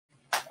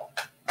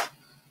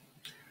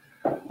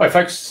Hi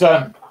folks,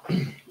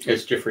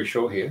 it's Jeffrey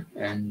Shaw here,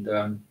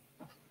 and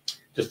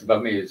just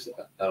above me is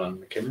Allan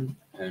McKinnon,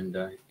 and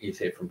he's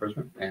here from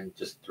Brisbane, and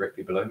just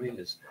directly below me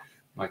is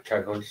my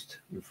co-host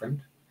and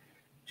friend,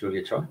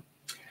 Julia Chai.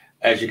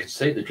 As you can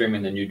see, the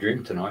Dreaming the New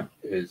Dream tonight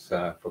is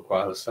for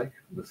koala's sake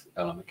with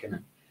Allan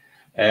McKinnon.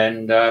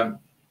 And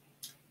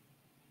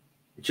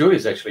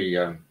Julia's actually,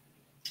 well,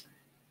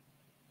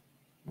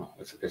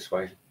 what's the best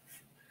way?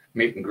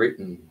 Meet and greet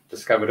and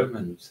discovered him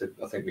and said,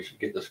 I think we should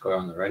get this guy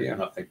on the radio.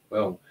 And I think,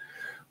 well,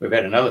 we've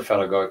had another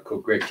fellow guy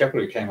called Greg Chappell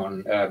who came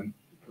on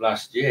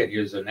last year. He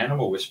was an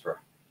animal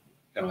whisperer.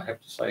 And I have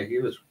to say, he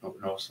was an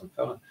awesome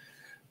fellow.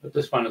 But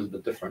this one is a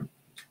bit different.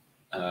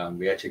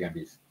 We're actually going to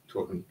be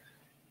talking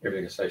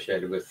everything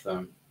associated with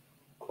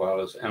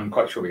koalas. And I'm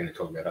quite sure we're going to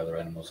talk about other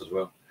animals as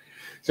well.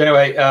 So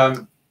anyway,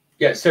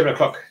 yeah, 7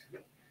 o'clock,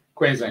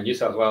 Queensland, New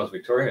South Wales,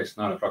 Victoria. It's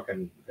 9 o'clock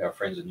in our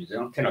friends in New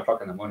Zealand, 10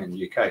 o'clock in the morning in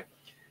the UK.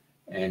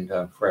 And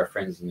for our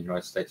friends in the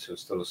United States who are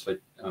still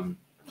asleep,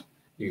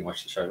 you can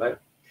watch the show later.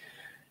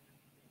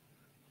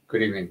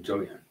 Good evening,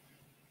 Julia.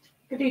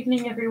 Good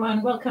evening,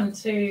 everyone. Welcome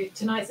to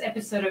tonight's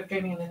episode of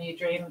Dreaming the New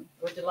Dream.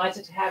 We're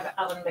delighted to have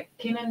Allan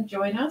McKinnon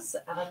join us.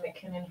 Allan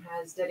McKinnon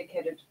has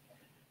dedicated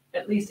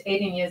at least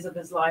 18 years of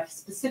his life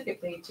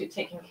specifically to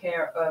taking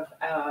care of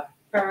our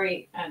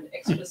furry and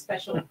extra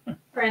special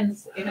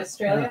friends in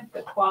Australia,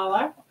 the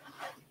koala.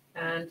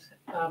 And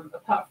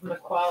apart from the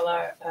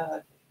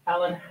koala,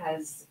 Allan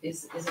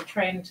is a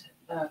trained,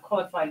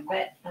 qualified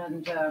vet,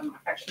 and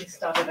actually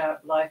started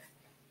out life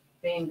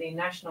being the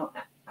National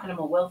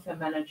Animal Welfare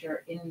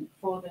Manager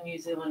for the New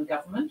Zealand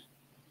government.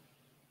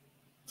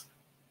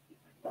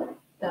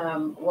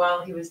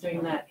 While he was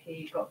doing that,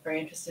 he got very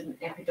interested in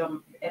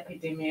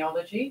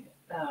epidemiology,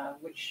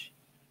 which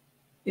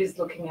is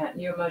looking at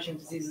new emerging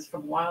diseases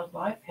from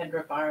wildlife,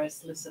 Hendra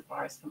virus, Lyssa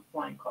virus from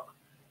flying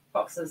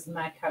foxes,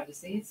 mad cow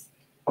disease.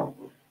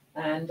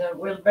 And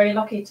we're very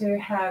lucky to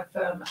have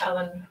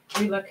Allan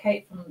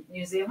relocate from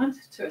New Zealand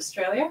to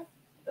Australia.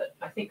 But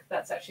I think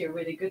that's actually a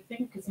really good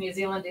thing, because New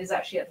Zealand is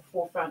actually at the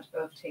forefront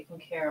of taking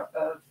care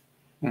of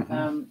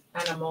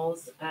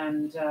animals,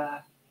 and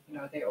you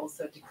know, they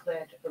also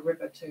declared a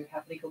river to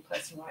have legal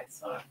person rights.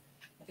 So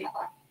I think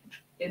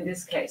in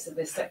this case, in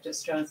this sector,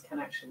 Australians can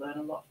actually learn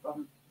a lot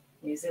from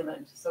New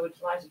Zealand. So we're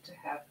delighted to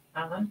have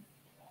Allan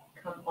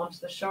come onto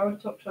the show and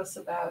talk to us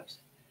about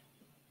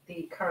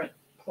the current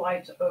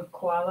plight of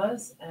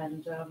koalas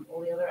and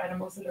all the other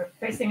animals that are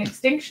facing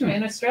extinction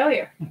in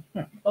Australia.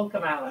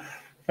 Welcome, Allan.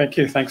 Thank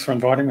you. Thanks for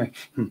inviting me.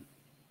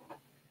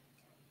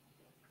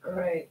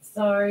 Great.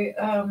 So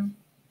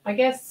I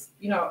guess,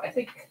 you know, I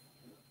think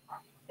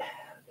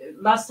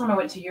last time I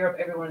went to Europe,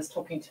 everyone was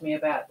talking to me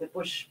about the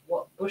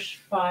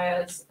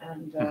bushfires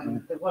and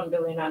the 1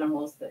 billion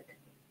animals that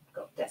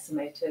got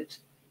decimated.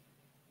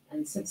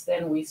 And since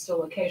then, we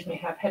still occasionally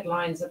have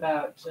headlines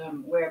about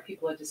where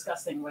people are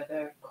discussing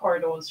whether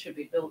corridors should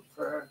be built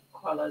for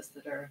koalas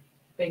that are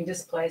being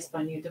displaced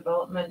by new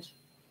development.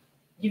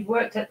 You've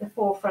worked at the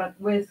forefront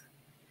with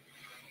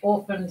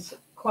orphaned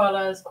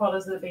koalas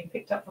that are being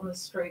picked up from the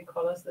street,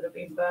 koalas that have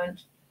been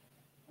burnt.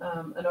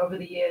 And over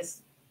the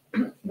years,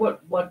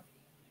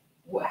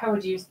 how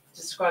would you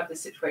describe the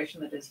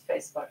situation that is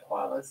faced by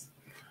koalas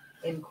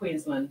in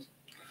Queensland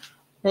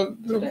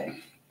today?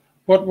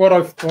 What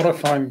I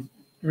find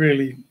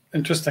really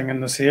interesting in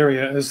this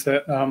area is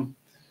that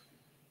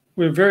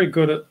we're very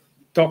good at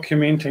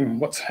documenting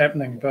what's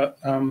happening, but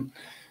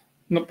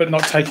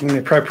not taking the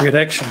appropriate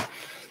action.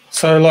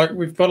 So, like,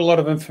 we've got a lot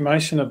of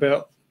information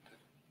about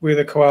where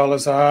the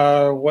koalas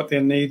are, what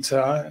their needs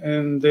are,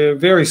 and they're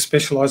very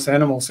specialised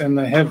animals, and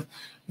they have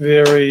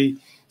very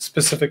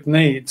specific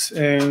needs.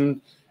 And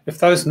if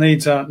those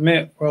needs aren't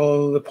met,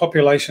 well, the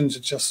populations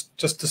are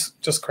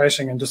just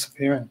crashing and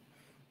disappearing.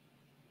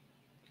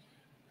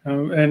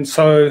 And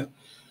so,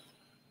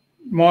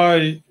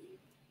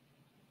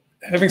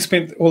 having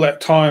spent all that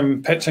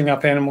time patching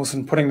up animals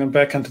and putting them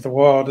back into the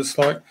wild, it's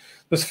like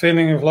this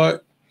feeling of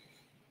like,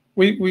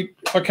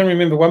 I can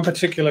remember one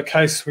particular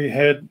case we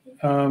had.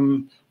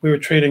 We were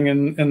treating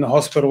in the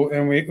hospital,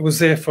 and it was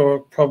there for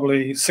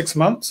probably 6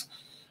 months.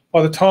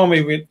 By the time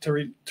we went to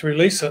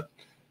release it,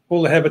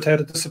 all the habitat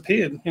had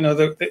disappeared. You know,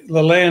 the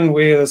land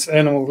where this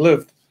animal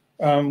lived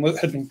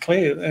had been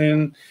cleared,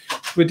 and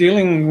we're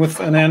dealing with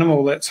an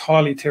animal that's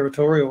highly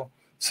territorial.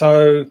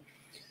 So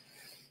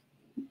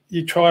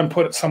you try and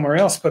put it somewhere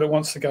else, but it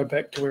wants to go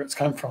back to where it's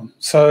come from.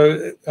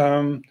 So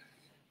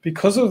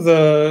because of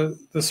the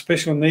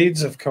special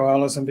needs of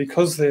koalas, and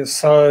because they're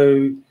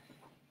so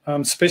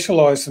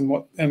specialised in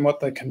what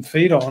they can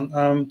feed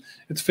on,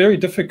 it's very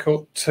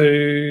difficult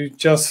to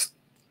just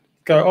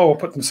go, oh, we'll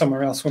put them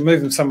somewhere else, we'll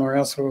move them somewhere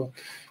else, we'll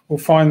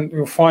find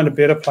a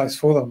better place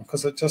for them,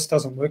 because it just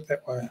doesn't work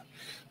that way.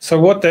 So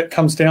what that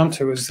comes down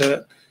to is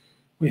that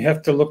we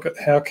have to look at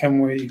how can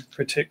we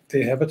protect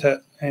their habitat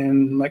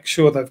and make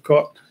sure they've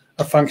got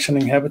a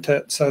functioning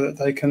habitat so that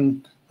they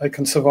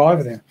can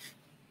survive there.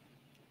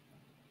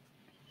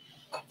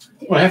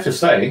 Well, I have to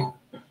say,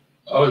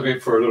 I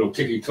went for a little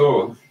tiki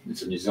tour,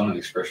 it's a New Zealand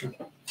expression,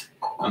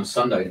 on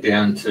Sunday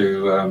down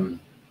to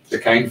the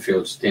cane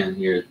fields down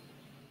here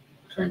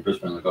between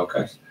Brisbane and the Gold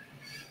Coast.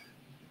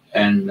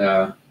 And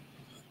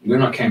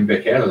when I came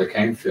back out of the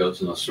cane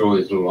fields and I saw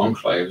these little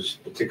enclaves,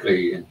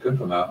 particularly in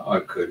Pimpama, I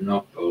could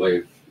not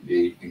believe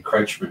the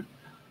encroachment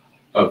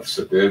of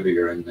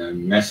suburbia and the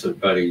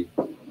massive bloody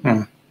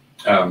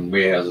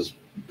warehouses,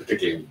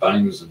 particularly in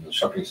Bunnings and the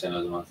shopping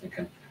centres. And I'm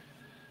thinking,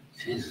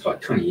 geez, it's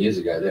like 20 years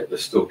ago that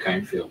was still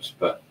cane fields.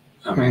 But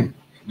I mean,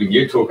 when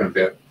you're talking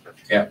about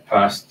out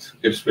past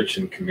Ipswich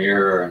and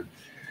Camera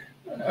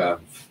and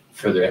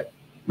further out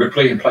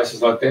Ripley and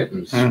places like that,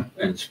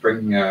 and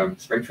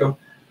Springfield,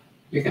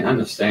 you can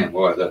understand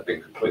why they've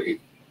been completely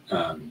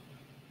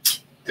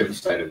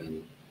devastated.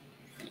 And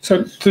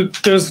so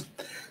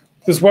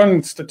there's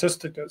one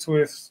statistic that's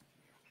worth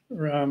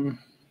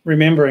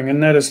remembering,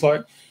 and that is,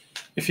 like,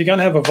 if you're going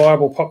to have a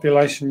viable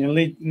population, you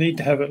need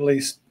to have at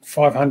least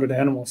 500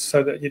 animals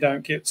so that you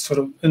don't get sort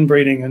of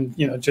inbreeding and,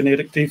 you know,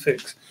 genetic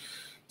defects.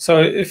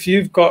 So if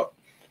you've got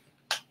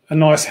a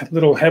nice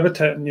little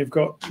habitat and you've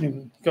got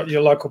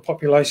your local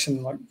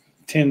population, like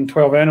 10,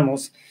 12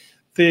 animals,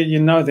 there, you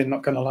know, they're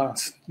not going to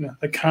last. You know,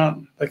 they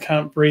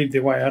can't breed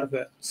their way out of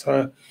that.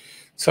 So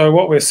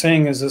what we're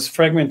seeing is this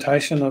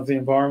fragmentation of the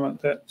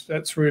environment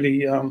that's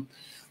really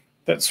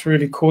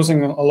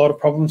causing a lot of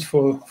problems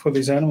for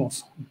these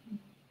animals.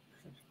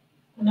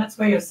 And that's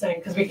where you're saying,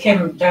 because we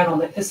came down on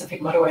the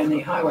Pacific Motorway and the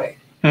highway,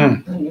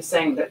 and you're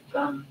saying that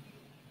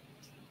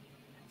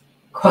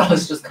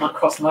koalas just can't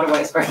cross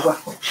motorways very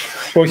well.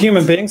 Well,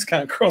 human beings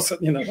can't cross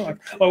it, you know. Like,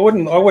 I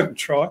wouldn't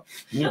try.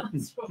 Yeah,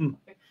 that's right.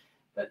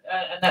 But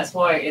and that's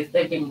why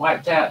they've been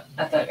wiped out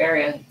at that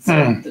area.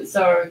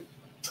 So,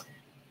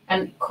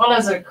 and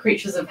koalas are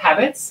creatures of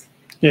habits.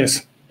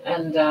 Yes.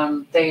 And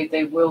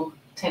they will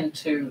tend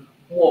to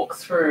walk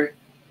through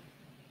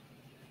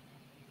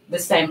the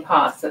same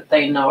paths that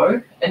they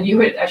know. And you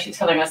were actually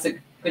telling us a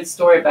good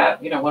story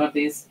about, you know, one of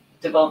these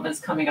developments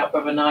coming up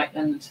overnight,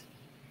 and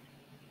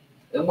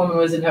the woman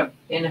was in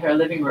her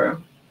living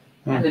room,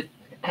 and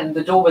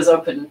the door was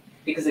open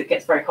because it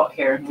gets very hot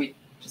here, and we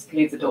just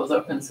leave the doors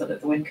open so that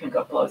the wind can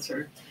blow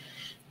through.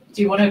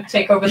 Do you want to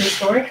take over the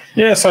story?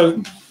 Yeah.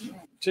 So,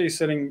 she's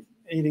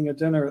eating a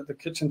dinner at the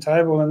kitchen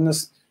table, and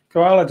this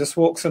koala just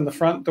walks in the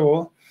front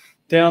door,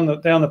 down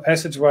the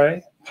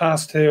passageway,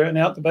 past her, and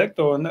out the back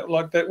door, and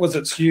that was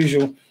its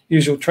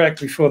usual track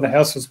before the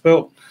house was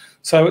built.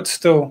 So it's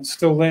still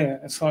there.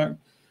 It's like,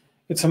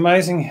 it's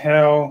amazing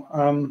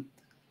how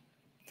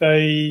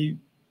they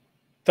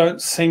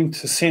don't seem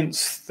to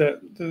sense that,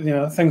 you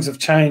know, things have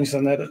changed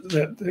and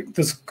that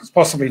there's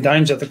possibly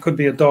danger. There could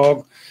be a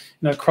dog.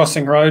 You know,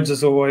 crossing roads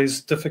is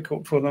always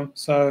difficult for them.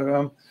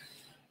 So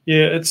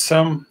yeah, it's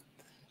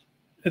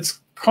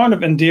kind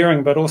of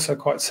endearing, but also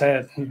quite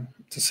sad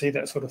to see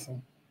that sort of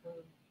thing.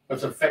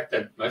 It's a fact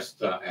that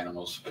most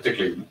animals,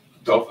 particularly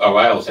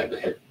whales, have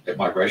that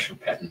migration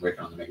pattern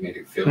working on the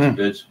magnetic fields.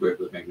 Birds work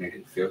with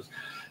magnetic fields.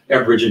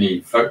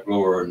 Aborigine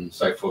folklore and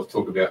so forth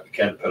talk about the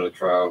caterpillar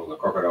trail or the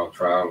crocodile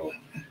trail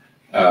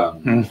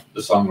or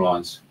the song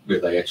lines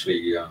where they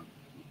actually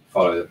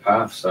follow the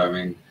path. So, I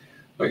mean,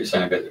 what you're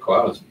saying about the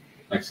koalas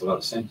makes a lot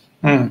of sense.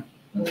 And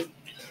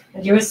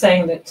you were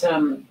saying that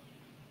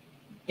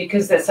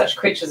because they're such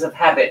creatures of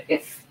habit,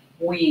 if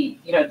we,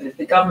 you know,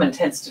 the government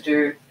tends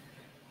to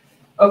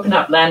open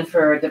up land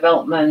for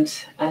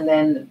development, and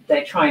then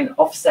they try and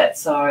offset,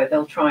 so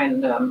they'll try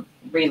and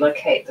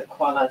relocate the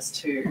koalas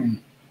to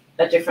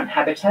a different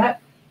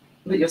habitat.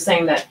 But you're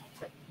saying that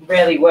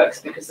rarely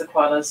works because the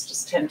koalas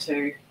just tend to,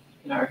 you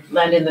know,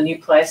 land in the new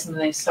place and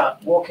then they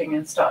start walking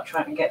and start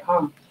trying to get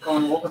home, go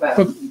on walkabout.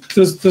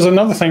 But there's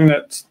another thing,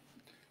 that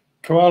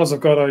koalas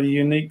have got a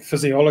unique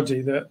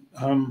physiology. That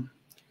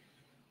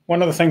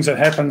one of the things that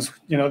happens,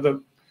 you know,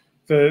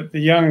 the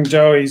young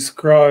joeys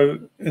grow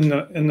in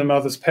the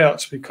mother's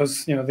pouch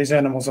because, you know, these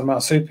animals are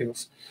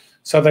marsupials,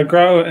 so they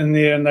grow in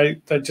there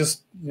and they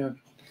just, you know,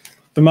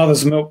 the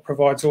mother's milk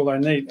provides all they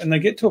need, and they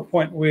get to a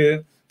point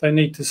where they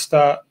need to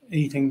start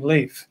eating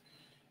leaf.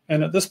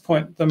 And at this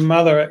point, the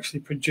mother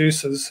actually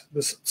produces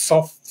this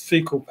soft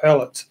fecal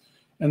pellet,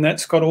 and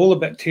that's got all the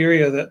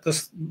bacteria that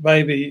this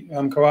baby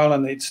koala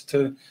needs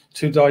to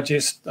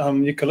digest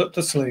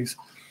eucalyptus leaves.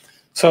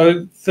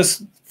 So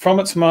this, from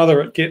its mother,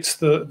 it gets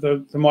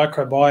the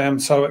microbiome,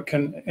 so it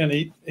can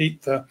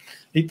eat the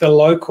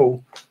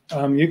local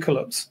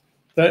eucalypts.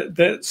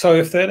 So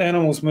if that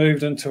animal's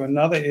moved into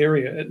another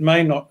area, it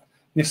may not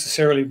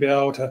necessarily be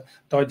able to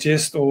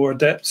digest or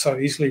adapt so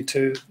easily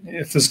to,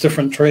 if there's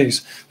different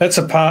trees. That's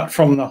apart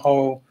from the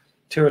whole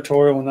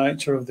territorial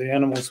nature of the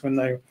animals when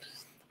they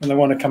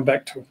want to come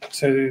back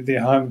to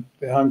their home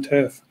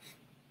turf.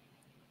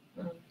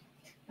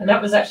 And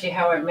that was actually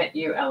how I met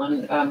you,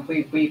 Allan.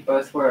 We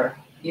both were.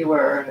 You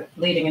were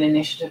leading an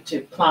initiative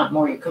to plant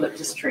more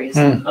eucalyptus trees.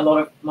 And a lot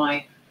of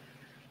my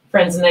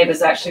friends and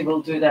neighbours actually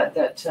will do that.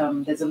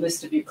 There's a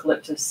list of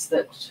eucalyptus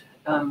that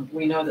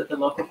we know that the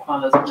local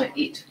koalas want to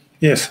eat.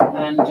 Yes.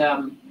 And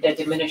they're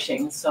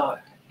diminishing. So,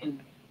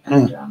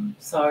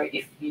 so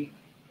if you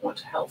want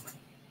to help,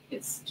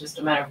 it's just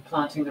a matter of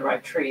planting the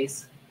right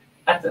trees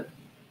at the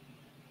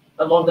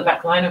along the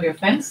back line of your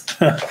fence?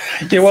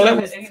 Yeah, well, so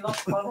that any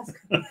lost koalas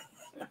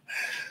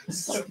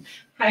sort of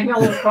hang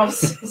all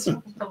across.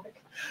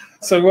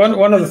 So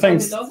one of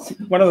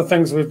the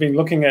things we've been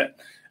looking at,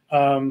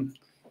 and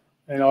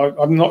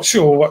I'm not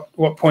sure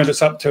what point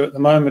it's up to at the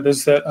moment,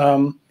 is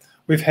that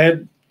we've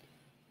had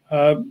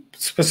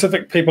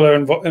specific people are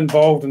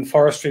involved in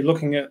forestry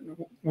looking at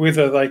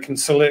whether they can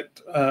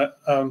select a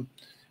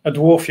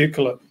dwarf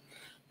eucalypt,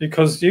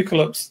 because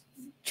eucalypts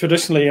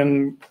traditionally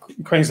in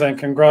Queensland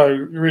can grow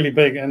really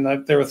big, and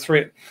they're a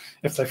threat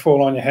if they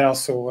fall on your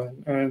house or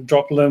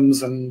drop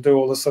limbs and do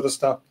all this sort of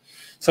stuff.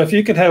 So if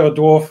you could have a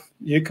dwarf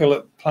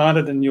eucalypt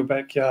planted in your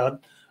backyard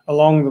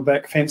along the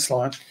back fence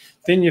line,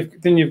 then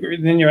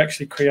you're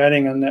actually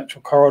creating a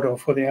natural corridor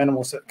for the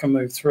animals that can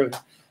move through. And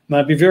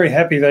they'd be very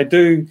happy. They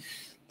do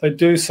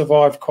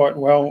survive quite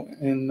well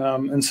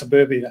in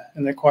suburbia,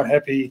 and they're quite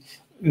happy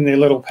in their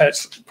little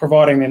patch,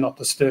 providing they're not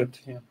disturbed.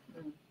 Yeah.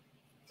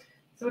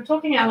 So we're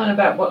talking, Alan,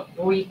 about what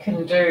we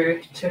can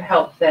do to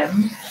help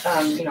them.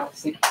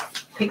 Obviously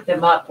pick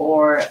them up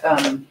or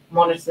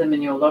monitor them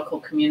in your local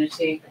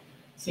community,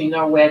 so you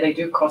know where they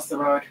do cross the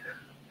road,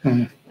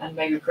 and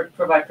maybe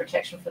provide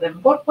protection for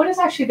them. What is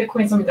actually the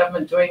Queensland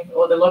government doing,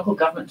 or the local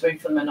government doing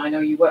for them? And I know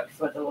you worked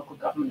for the local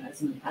government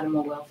as an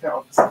animal welfare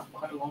officer for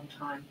quite a long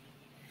time.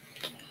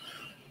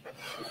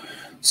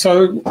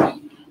 So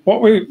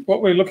what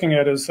we're looking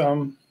at is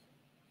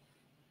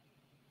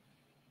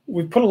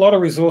we've put a lot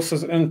of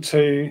resources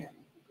into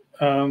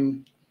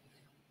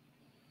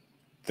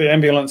the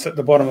ambulance at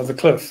the bottom of the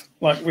cliff.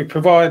 Like we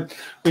provide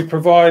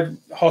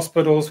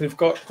hospitals. We've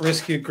got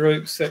rescue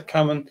groups that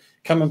come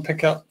and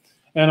pick up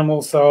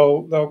animals.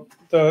 So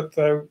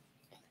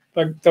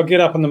they'll get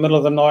up in the middle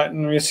of the night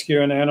and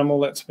rescue an animal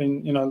that's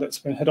been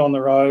hit on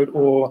the road,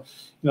 or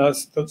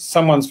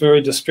someone's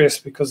very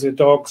distressed because their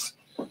dog,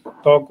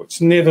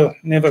 which never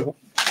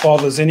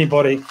bothers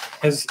anybody,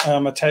 has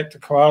attacked a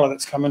koala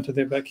that's come into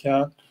their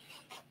backyard.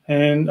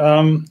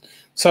 And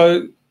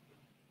so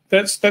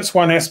that's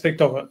one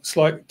aspect of it. It's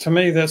like, to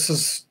me, this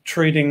is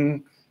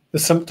treating the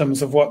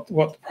symptoms of what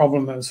the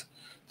problem is.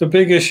 The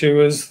big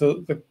issue is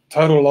the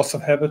total loss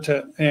of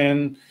habitat,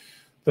 and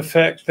the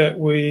fact that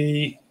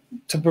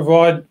to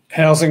provide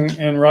housing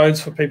and roads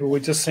for people, we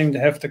just seem to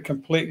have to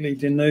completely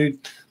denude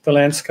the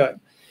landscape.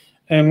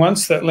 And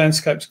once that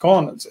landscape's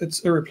gone, it's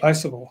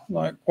irreplaceable.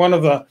 Like one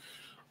of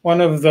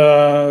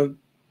the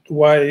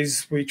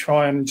ways we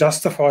try and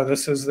justify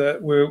this is that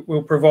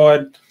we'll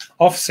provide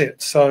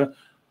offsets. So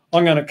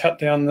I'm going to cut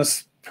down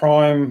this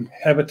prime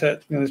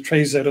habitat, the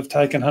trees that have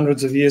taken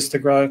hundreds of years to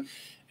grow,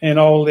 and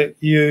I'll let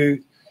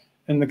you,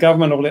 and the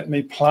government will let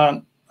me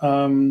plant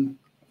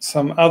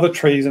some other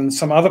trees in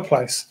some other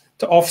place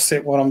to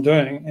offset what I'm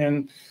doing.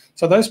 And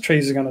so those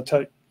trees are going to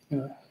take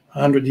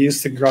 100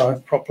 years to grow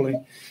properly.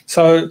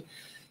 So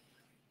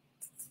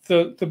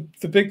the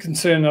big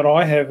concern that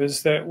I have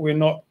is that we're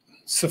not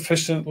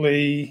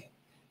sufficiently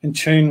in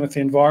tune with the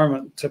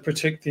environment to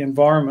protect the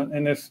environment.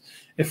 And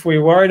if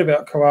we're worried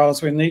about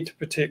koalas, we need to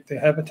protect their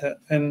habitat.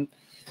 And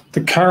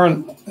the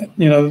current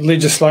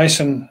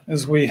legislation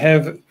is we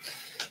have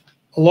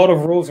a lot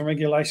of rules and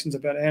regulations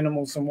about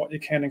animals and what you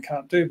can and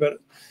can't do, but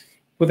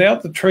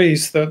without the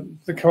trees, the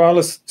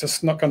koala's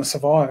just not going to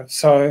survive.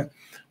 So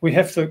we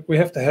have to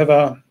have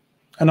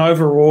an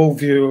overall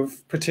view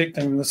of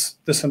protecting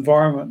this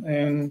environment.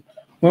 And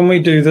when we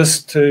do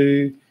this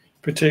to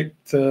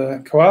protect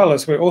the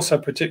koalas, we're also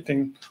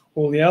protecting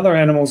all the other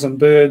animals and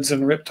birds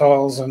and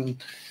reptiles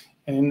and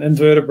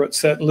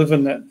invertebrates that live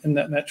in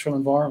that natural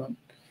environment.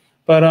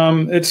 But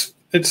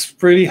it's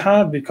really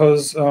hard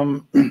because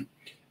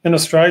in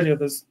Australia,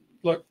 there's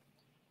like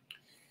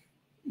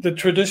the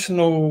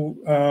traditional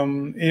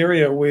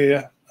area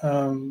where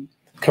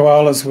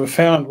koalas were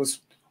found was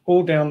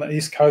all down the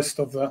east coast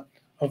of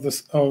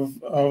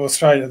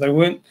Australia.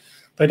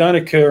 They don't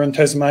occur in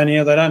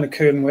Tasmania. They don't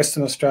occur in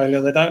Western Australia.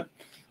 They don't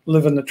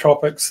live in the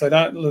tropics. They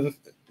don't live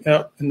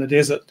out in the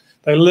desert.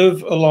 They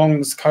live along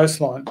this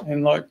coastline,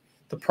 and like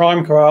the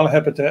prime koala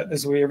habitat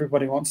is where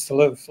everybody wants to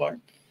live. Like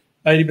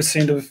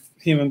 80% of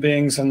human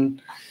beings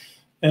in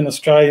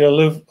Australia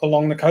live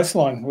along the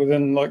coastline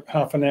within like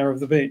half an hour of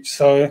the beach.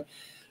 So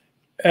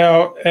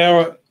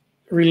our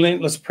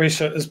relentless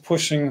pressure is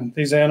pushing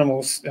these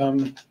animals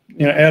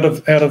out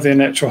of their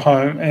natural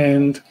home,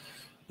 and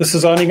this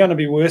is only going to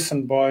be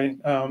worsened by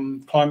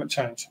climate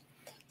change.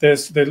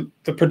 The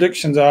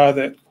predictions are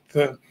that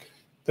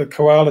the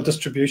koala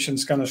distribution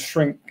is going to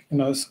shrink,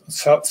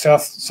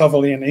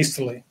 southerly and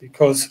easterly,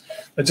 because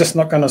they're just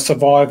not going to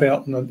survive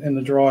out in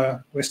the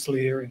drier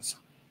westerly areas.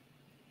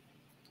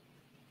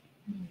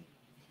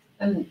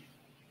 And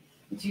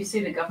do you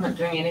see the government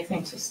doing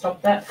anything to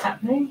stop that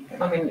happening?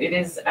 I mean, it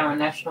is our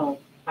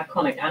national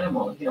iconic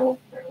animal. All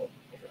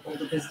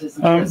the visitors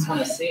and tourists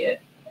want to see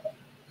it.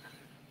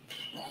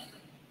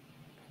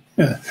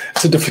 Yeah,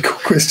 it's a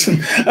difficult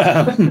question.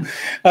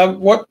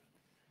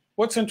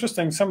 What's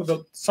interesting, some of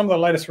the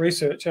latest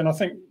research, and I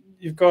think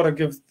you've got to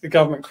give the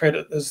government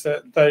credit, is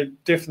that they're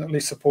definitely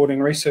supporting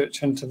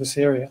research into this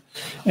area.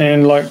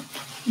 And like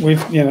we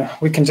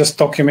can just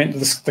document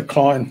this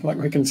decline. Like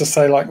we can just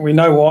say, like, we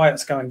know why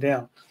it's going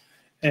down.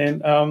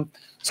 And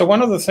so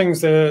one of the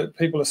things that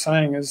people are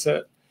saying is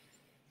that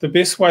the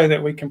best way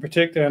that we can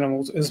protect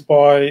animals is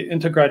by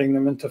integrating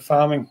them into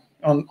farming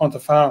onto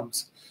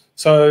farms.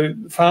 So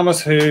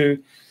farmers who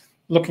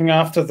looking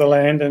after the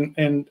land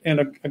and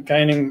are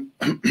gaining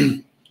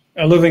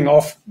a living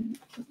off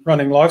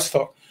running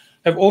livestock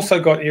have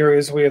also got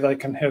areas where they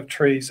can have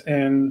trees,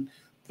 and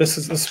this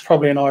is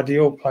probably an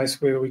ideal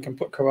place where we can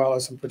put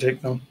koalas and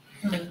protect them.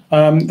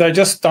 They're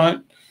just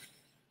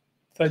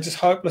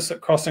hopeless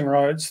at crossing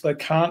roads. They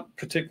can't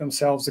protect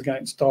themselves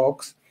against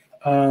dogs.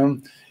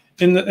 In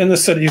the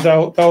city,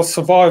 they'll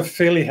survive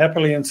fairly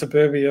happily in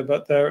suburbia,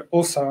 but they're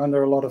also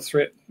under a lot of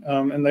threat.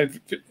 And as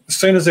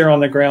soon as they're on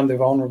the ground, they're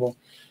vulnerable,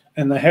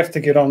 and they have to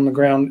get on the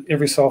ground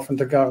every so often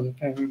to go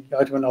and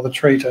go to another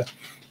tree to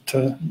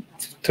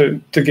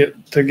get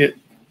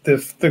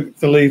the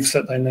leaves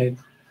that they need.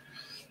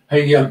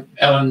 Hey,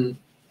 Alan,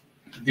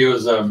 there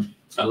was a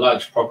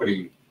large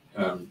property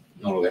not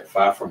all that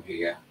far from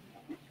here,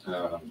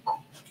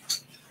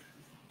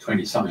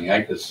 20-something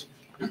acres,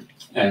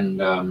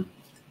 and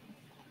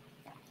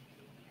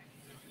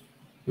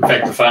in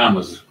fact the farm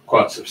was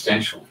quite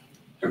substantial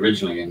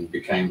originally and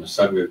became a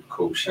suburb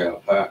called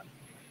Shale Park,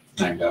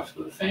 named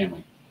after the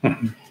family.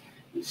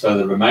 So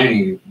the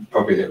remaining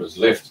property that was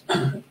left,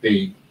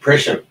 the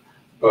pressure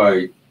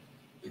by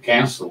the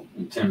council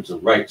in terms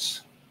of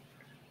rates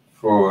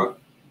for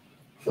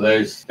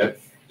that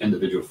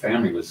individual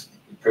family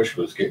the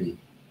pressure was getting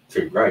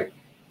too great.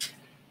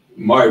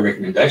 My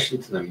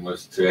recommendation to them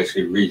was to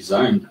actually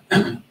rezone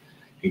and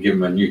give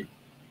them a new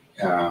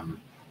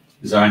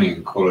zoning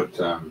and call it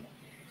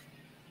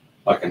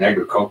like an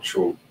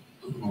agricultural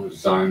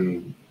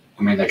zone.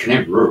 I mean, they can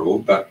have rural,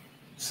 but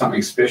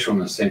something special in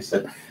the sense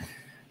that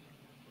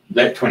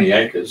that 20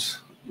 acres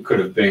could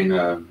have been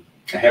a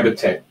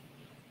habitat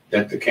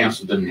that the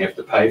council didn't have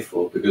to pay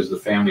for because the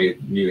family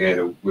knew how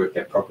to work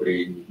that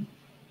property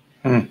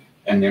and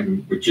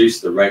then reduce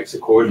the rates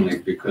accordingly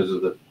because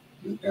of the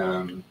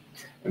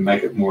and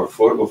make it more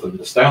affordable for them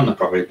to stay on the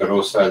property, but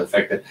also the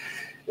fact that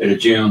it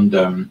adjourned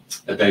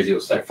a daisy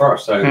state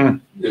forest. So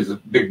there's a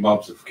big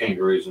mobs of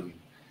kangaroos and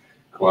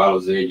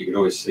koalas there. You could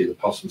always see the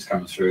possums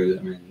coming through.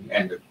 I mean,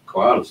 and the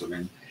koalas. I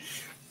mean,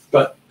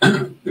 but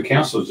the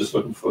council was just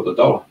looking for the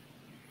dollar.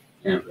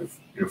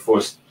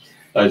 Forced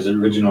those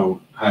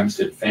original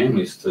homestead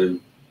families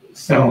to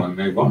sell and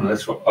move on. And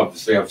that's what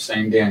obviously I've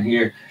seen down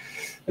here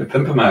at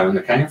Pimpamo and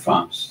the cane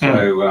farms.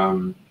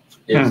 So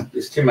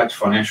there's too much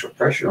financial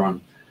pressure on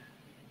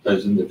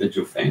those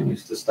individual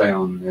families to stay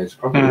on those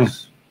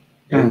properties.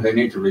 They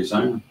need to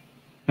rezone,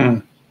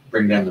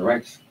 bring down the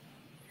rates.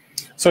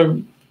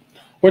 So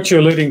what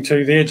you're alluding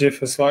to there,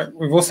 Jeff, is like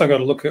we've also got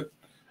to look at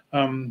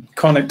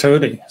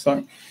connectivity.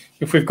 So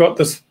if we've got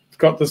this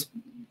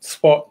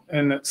spot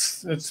and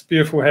it's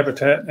beautiful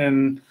habitat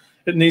and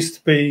it needs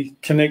to be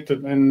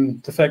connected,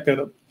 and the fact that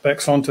it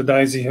backs onto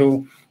Daisy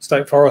Hill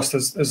State Forest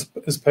is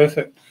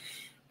perfect.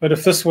 But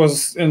if this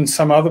was in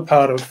some other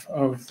part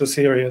of this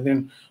area,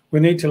 then we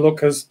need to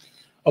look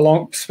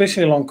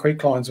especially along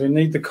creek lines, we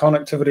need the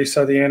connectivity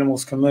so the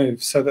animals can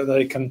move, so that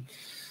they can,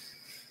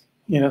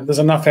 there's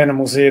enough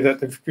animals there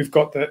that we've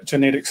got that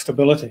genetic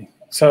stability.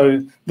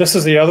 So this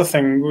is the other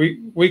thing.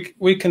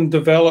 We can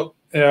develop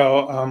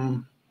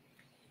our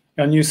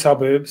new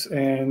suburbs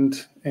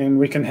and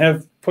we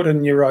can put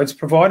in new roads,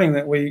 providing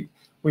that we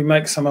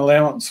make some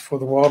allowance for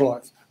the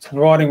wildlife. So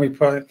providing we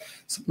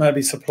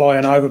maybe supply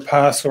an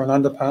overpass or an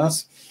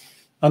underpass.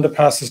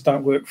 Underpasses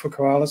don't work for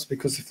koalas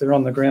because if they're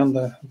on the ground,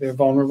 they're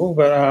vulnerable.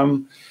 But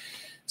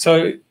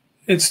so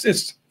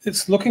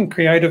it's looking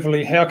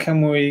creatively. How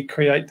can we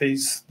create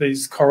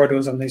these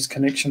corridors and these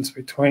connections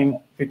between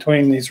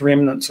these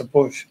remnants of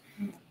bush?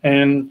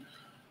 And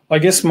I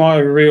guess my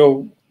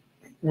real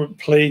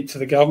plea to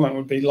the government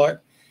would be like,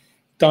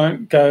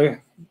 don't go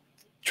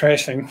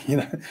trashing,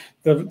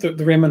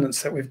 the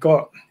remnants that we've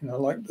got.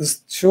 Like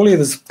surely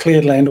there's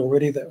cleared land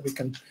already that we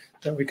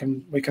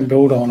can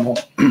build on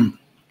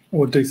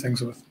or do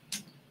things with.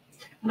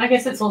 And I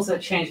guess it's also a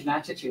change in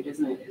attitude,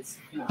 isn't it? It's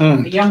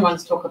the young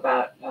ones talk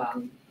about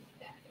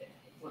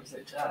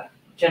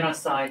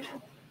genocide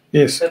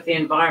of the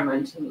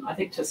environment, and I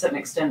think to a certain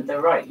extent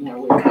they're right.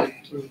 We're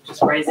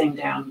just raising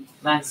down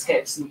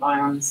landscapes and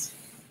biomes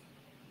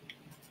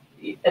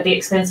at the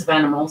expense of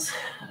animals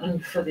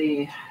and for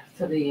the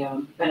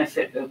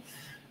benefit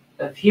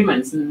of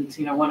humans. And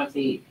one of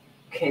the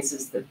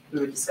cases that we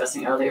were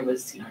discussing earlier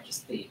was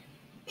just the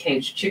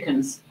caged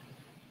chickens,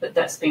 but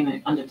that's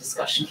been under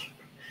discussion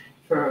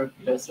for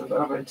sort of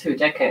over 2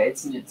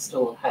 decades, and it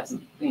still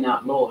hasn't been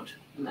outlawed.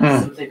 And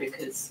that's simply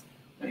because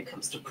when it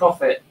comes to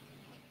profit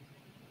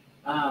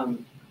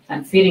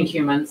and feeding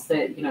humans,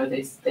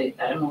 the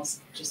animals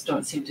just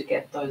don't seem to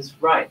get those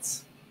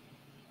rights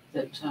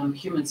that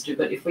humans do.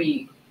 But if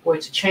we were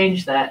to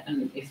change that,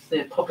 and if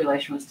the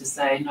population was to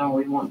say, no,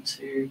 we want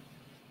to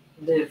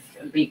live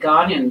and be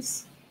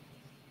guardians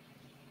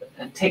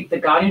and take the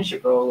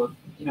guardianship role of,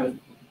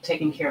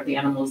 taking care of the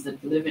animals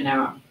that live in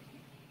our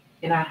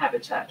in our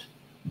habitat,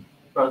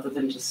 rather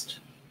than just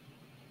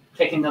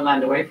taking the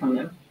land away from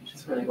them, which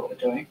is really what we're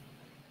doing,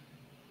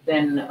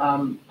 then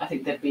I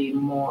think there'd be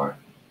more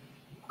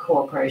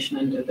cooperation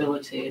and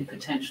ability and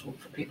potential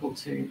for people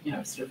to,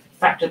 sort of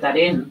factor that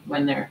in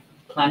when they're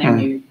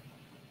planning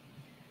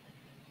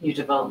new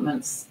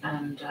developments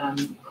and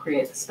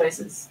create the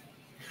spaces.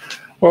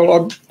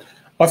 Well,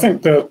 I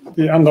think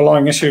the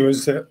underlying issue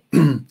is that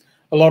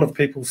a lot of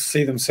people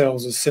see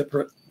themselves as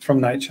separate from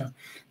nature.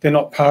 They're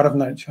not part of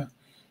nature.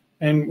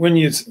 And when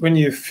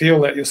you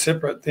feel that you're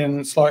separate, then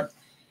it's like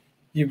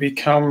you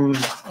become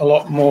a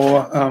lot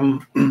more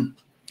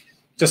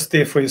just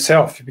there for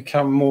yourself. You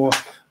become more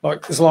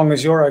like, as long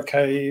as you're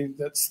okay,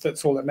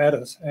 that's all that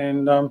matters.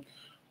 And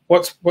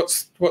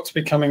what's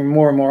becoming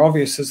more and more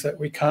obvious is that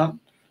we can't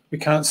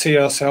see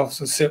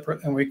ourselves as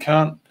separate, and we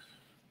can't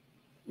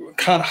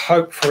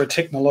hope for a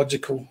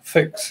technological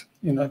fix.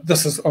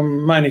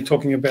 I'm mainly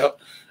talking about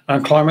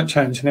climate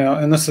change now,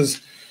 and this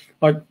is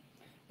like,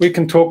 we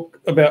can talk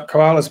about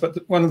koalas, but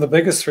one of the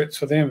biggest threats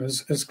for them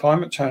is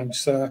climate change.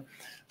 So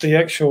the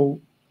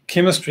actual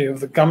chemistry of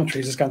the gum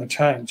trees is going to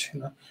change.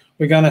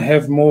 We're going to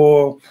have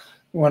more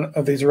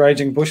of these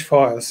raging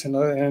bushfires,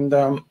 and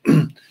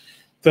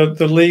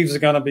the leaves are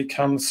going to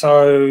become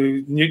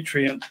so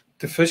nutrient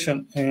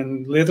deficient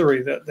and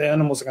leathery that the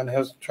animals are going to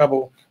have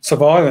trouble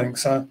surviving.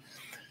 So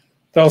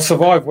they'll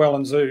survive well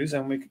in zoos,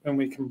 and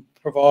we can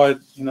provide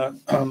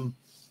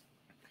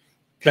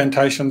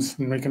plantations,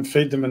 and we can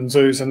feed them in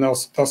zoos, and they'll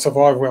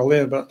survive well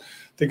there. But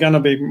they're going to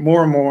be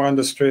more and more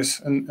under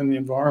stress in the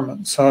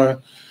environment. So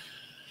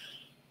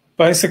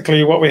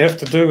basically, what we have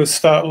to do is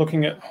start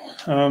looking at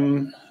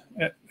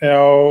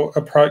our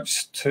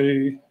approach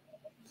to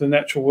the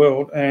natural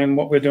world and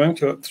what we're doing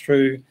to it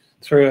through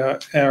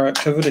our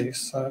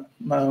activities. So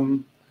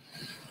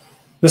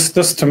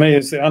this to me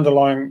is the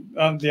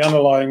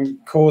underlying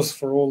cause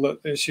for all the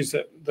issues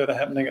that are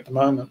happening at the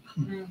moment.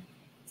 Mm.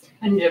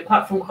 And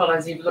apart from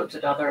koalas, you've looked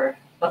at other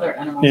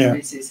animal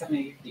species, haven't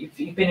you?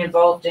 You've been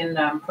involved in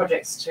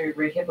projects to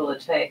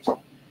rehabilitate.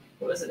 What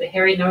was it, the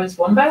hairy nosed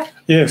wombat?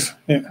 Yes.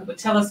 Yeah. But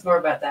tell us more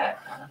about that.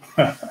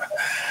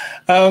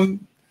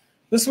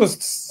 This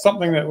was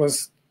something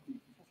that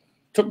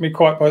took me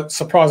quite by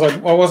surprise. I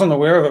wasn't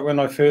aware of it when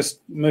I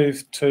first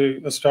moved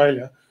to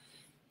Australia.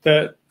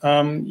 That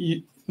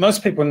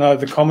most people know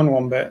the common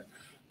wombat,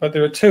 but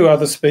there are two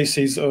other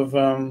species of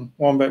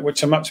wombat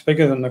which are much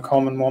bigger than the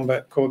common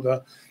wombat, called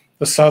the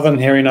Southern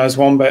Hairy Nosed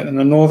Wombat and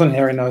the Northern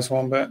Hairy Nosed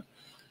Wombat.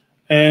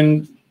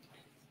 And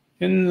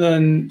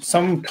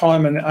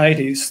sometime in the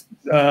 80s,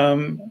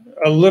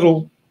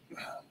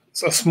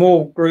 a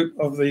small group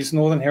of these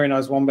Northern Hairy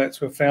Nosed Wombats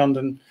were found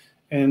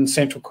in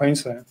central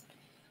Queensland.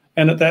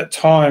 And at that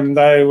time,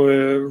 they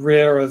were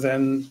rarer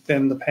than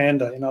the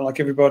panda.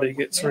 Like everybody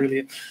gets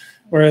really.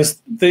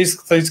 Whereas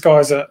these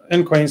guys are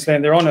in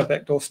Queensland, they're on our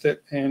back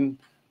doorstep, and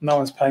no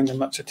one's paying them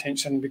much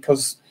attention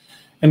because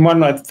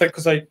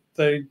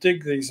they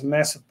dig these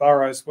massive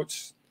burrows,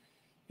 which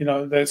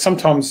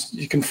sometimes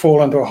you can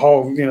fall into a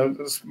hole.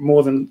 That's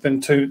more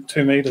than 2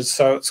 meters.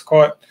 So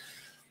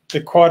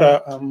they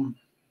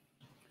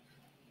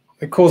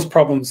cause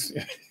problems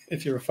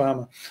if you're a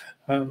farmer,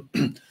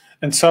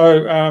 and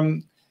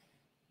so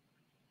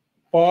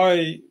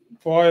by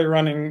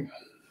running.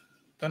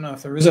 Don't know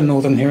if there is a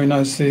Northern Hairy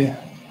Nose there,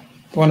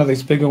 one of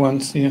these bigger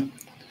ones here.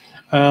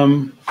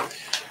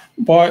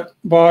 What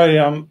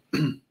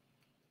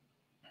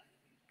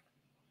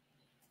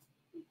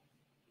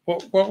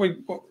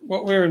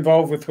we're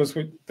involved with was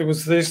there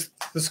was this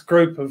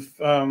group of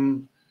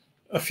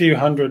a few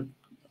hundred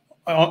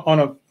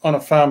on a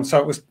farm.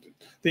 So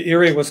the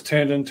area was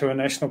turned into a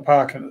national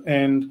park,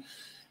 and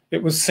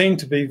it was seen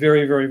to be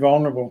very, very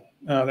vulnerable.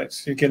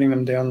 You're getting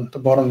them down the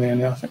bottom there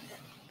now, I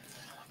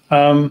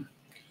think.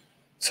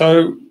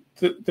 So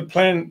the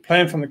plan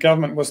from the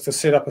government was to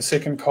set up a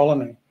second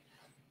colony.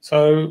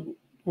 So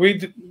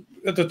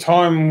at the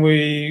time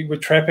we were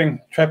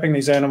trapping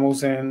these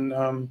animals and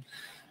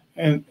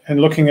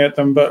looking at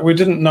them, but we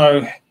didn't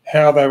know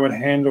how they would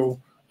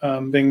handle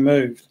being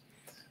moved.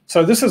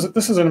 So this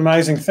is an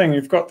amazing thing.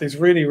 You've got these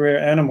really rare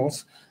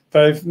animals.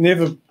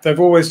 They've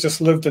always just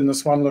lived in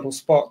this one little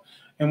spot,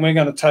 and we're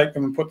going to take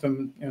them and put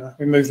them.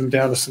 We move them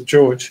down to St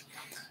George.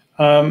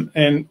 And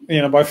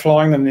by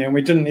flying them there, and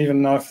we didn't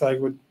even know if they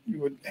would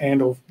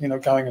handle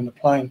going in the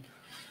plane.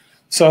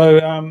 So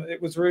it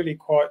was really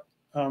quite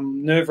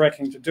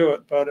nerve-wracking to do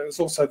it, but it was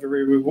also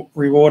very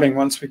rewarding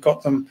once we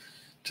got them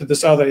to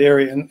this other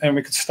area and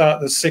we could start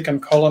this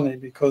second colony,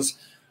 because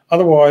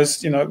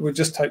otherwise it would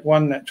just take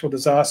one natural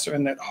disaster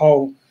and the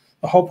whole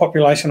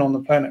population on the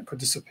planet could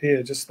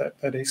disappear just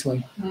that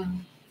easily.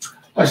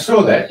 I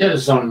saw that. It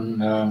was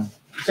on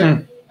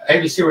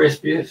ABC or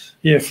SBS?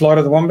 Yeah, Flight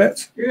of the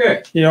Wombats.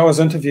 Yeah. Yeah, I was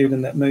interviewed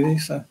in that movie,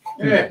 so.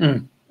 Yeah.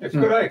 It's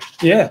good,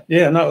 eh?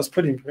 Yeah, no, it was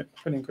pretty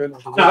incredible.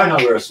 No, I know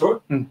where I saw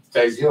it.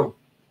 Daisy Hill.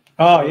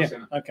 Oh, yeah,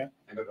 okay.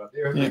 I got it up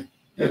there. Yeah,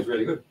 it was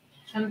really good.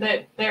 And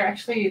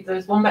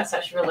those wombats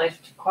actually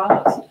related to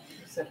koalas.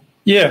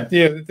 Yeah,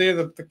 they're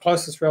the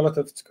closest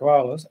relative to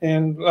koalas,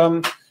 and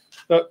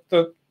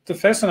the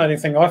fascinating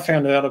thing I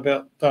found out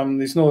about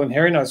these Northern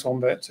Hairy Nosed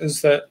Wombats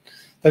is that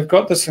they've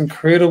got this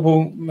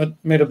incredible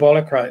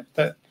metabolic rate.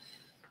 That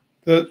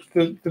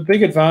the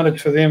big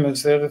advantage for them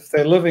is that if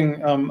they're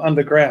living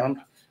underground,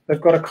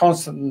 they've got a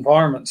constant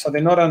environment, so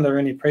they're not under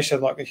any pressure.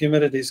 Like the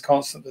humidity is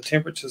constant, the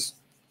temperature's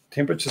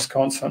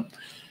constant,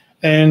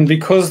 and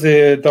because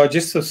their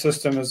digestive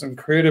system is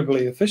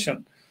incredibly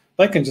efficient,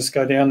 they can just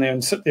go down there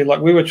and sit there.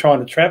 Like we were trying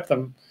to trap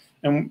them,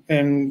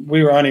 and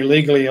we were only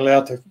legally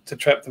allowed to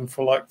trap them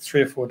for like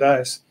 3 or 4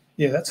 days.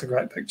 Yeah, that's a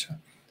great picture.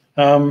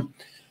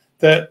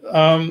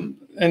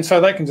 And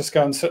so they can just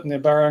go and sit in their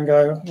burrow and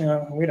go,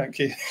 we don't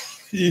care.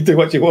 You do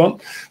what you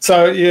want.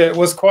 So yeah, it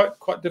was quite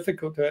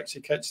difficult to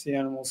actually catch the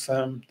animals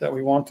that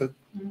we wanted.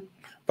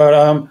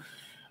 But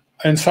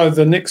and so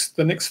the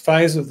next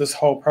phase of this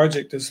whole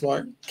project is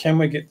like, can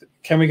we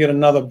get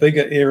another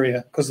bigger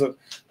area, because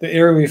the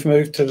area we've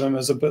moved to them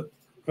is a bit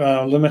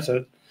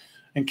limited,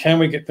 and can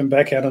we get them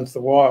back out into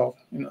the wild?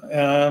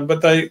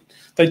 But they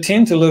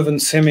tend to live in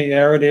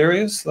semi-arid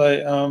areas.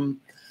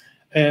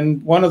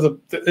 And one of the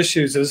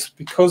issues is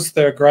because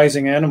they're a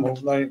grazing animal,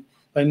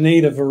 they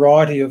need a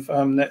variety of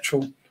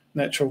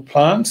natural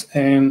plants,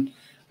 and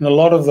in a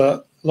lot of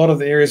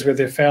the areas where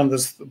they're found,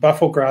 there's the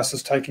buffel grass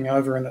is taking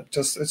over, and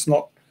it's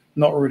not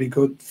really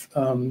good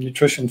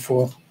nutrition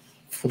for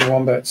the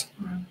wombats.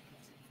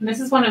 And this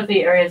is one of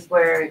the areas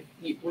where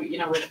we were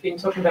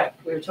talking about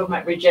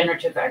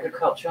regenerative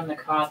agriculture in the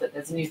car, that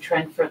there's a new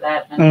trend for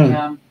that,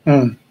 and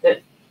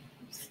that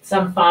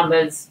some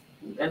farmers,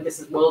 and this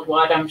is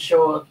worldwide, I'm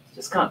sure,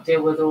 just can't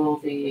deal with all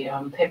the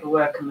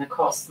paperwork and the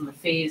costs and the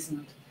fees,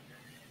 and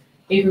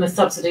even the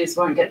subsidies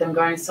won't get them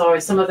going. So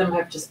some of them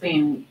have just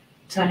been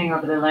turning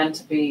over their land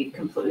to be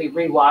completely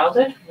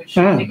rewilded, which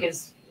I think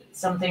is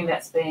something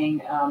that's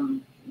being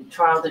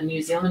trialled in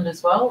New Zealand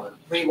as well,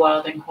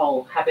 rewilding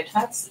whole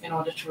habitats in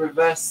order to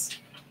reverse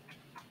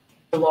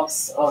the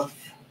loss of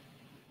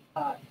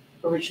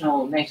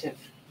original native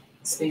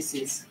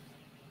species.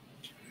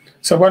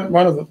 So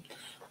one of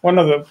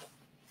the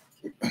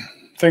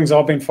things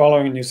I've been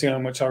following in New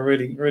Zealand, which I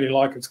really, really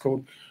like, it's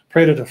called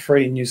Predator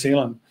Free New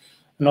Zealand.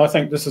 And I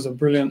think this is a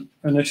brilliant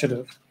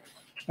initiative,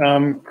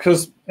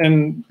 because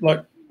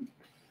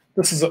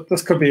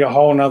this could be a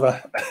whole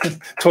nother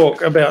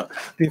talk about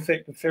the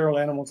effect of feral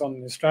animals on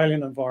the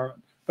Australian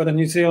environment. But in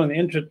New Zealand,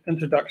 the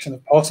introduction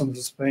of possums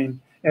has been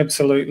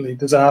absolutely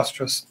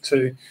disastrous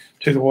to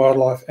the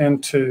wildlife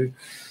and to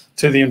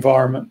the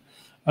environment.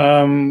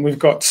 We've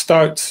got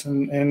stoats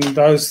and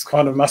those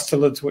kind of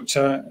mustelids, which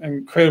are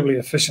incredibly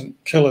efficient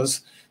killers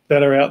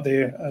that are out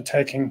there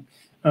attacking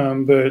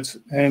birds.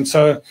 And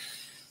so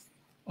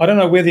I don't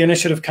know where the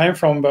initiative came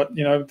from, but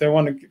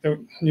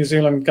the New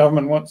Zealand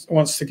government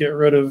wants to get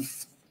rid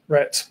of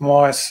rats,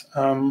 mice,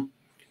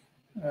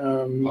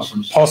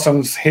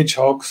 possums,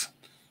 hedgehogs,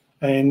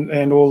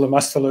 and all the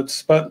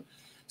mustelids. But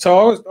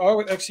so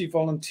I actually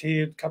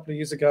volunteered a couple of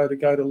years ago to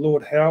go to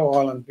Lord Howe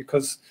Island,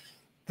 because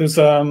there's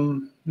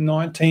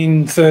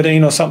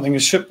 1913 or something, a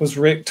ship was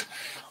wrecked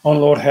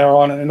on Lord Howe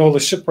Island, and all the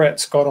ship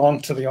rats got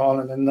onto the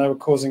island, and they were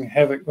causing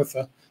havoc with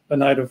the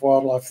native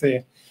wildlife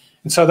there.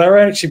 And so they were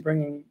actually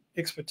bringing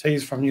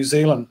expertise from New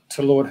Zealand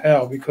to Lord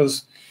Howe,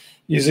 because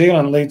New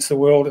Zealand leads the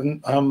world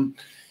in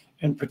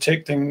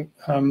protecting,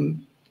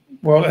 and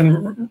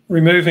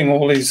removing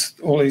all these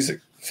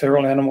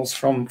feral animals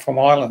from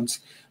islands,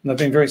 and they've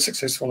been very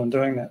successful in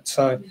doing that.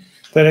 So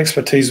that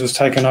expertise was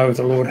taken over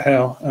to Lord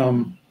Howe.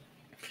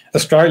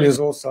 Australia's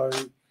also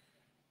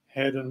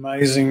had an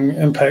amazing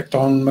impact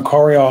on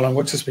Macquarie Island,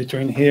 which is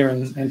between here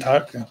and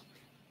Antarctica.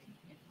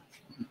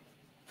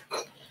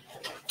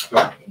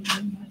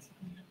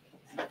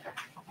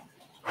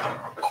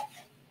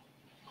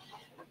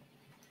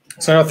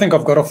 So I think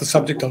I've got off the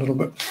subject a little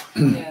bit.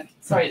 Yeah.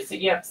 Sorry.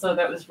 So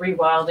that was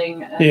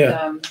rewilding,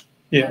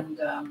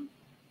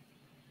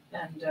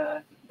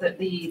 that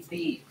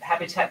the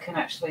habitat can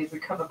actually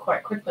recover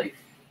quite quickly,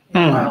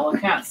 by all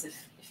accounts,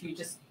 if you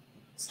just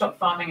stop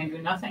farming and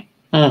do nothing.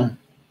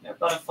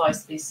 Butterfly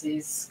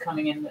species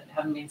coming in that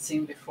haven't been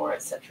seen before,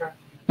 etc.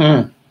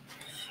 Well,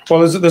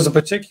 there's a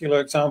particular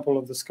example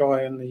of this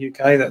guy in the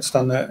UK that's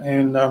done that,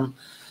 and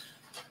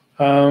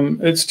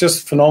it's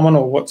just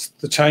phenomenal what's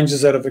the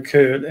changes that have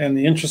occurred and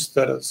the interest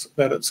that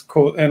it's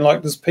caused. And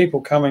like, there's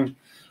people coming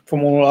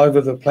from all over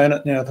the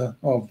planet now,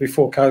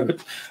 before COVID,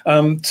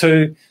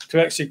 to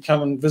actually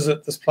come and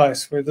visit this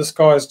place where this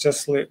guy's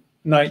just let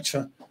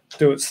nature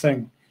do its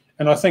thing.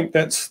 And I think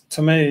that's,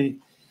 to me,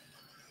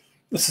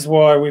 this is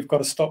why we've got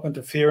to stop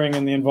interfering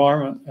in the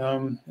environment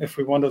if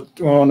we want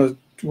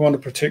to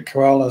protect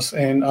koalas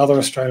and other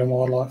Australian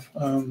wildlife.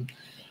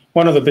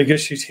 One of the big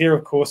issues here,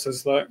 of course,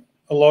 is that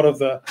a lot of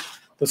the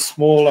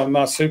smaller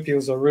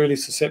marsupials are really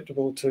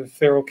susceptible to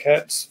feral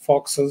cats,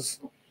 foxes,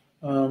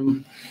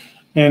 and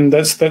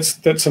that's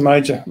a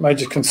major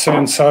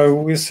concern. So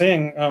we're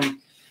seeing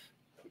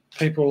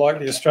people like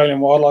the Australian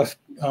Wildlife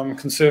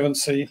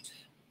Conservancy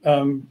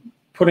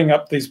putting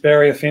up these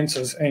barrier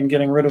fences and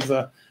getting rid of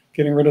the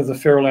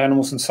feral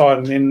animals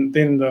inside, and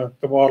then the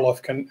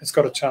wildlife it's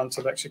got a chance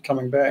of actually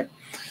coming back.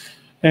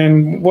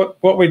 And what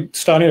we're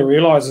starting to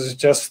realise is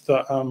just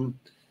the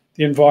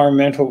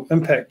environmental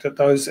impact that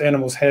those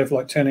animals have,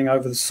 like turning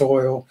over the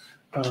soil,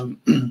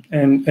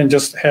 and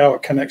just how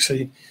it can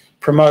actually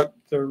promote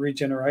the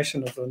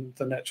regeneration of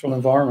the natural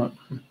environment.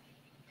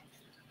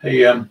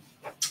 Hey, I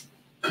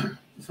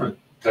just want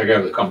to take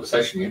over the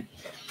conversation here.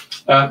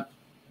 I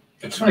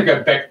just want to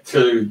go back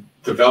to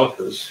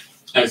developers.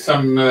 And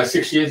some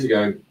 6 years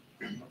ago,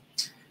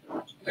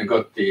 I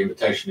got the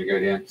invitation to go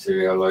down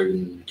to our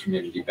Logan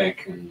Community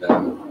Bank, and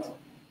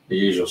the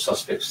usual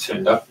suspects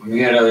turned up. And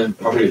we had a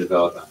property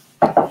developer.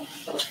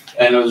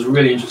 And it was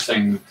really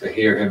interesting to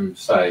hear him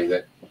say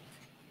that,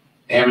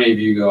 how many of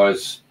you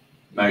guys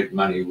made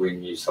money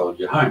when you sold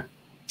your home?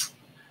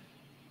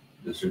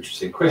 That's an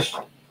interesting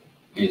question.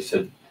 He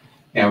said,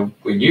 now,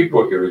 when you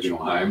bought your original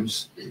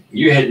homes,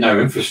 you had no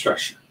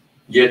infrastructure.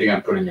 You had to go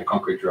and put in your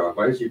concrete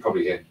driveways. You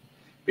probably had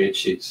bed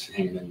sheets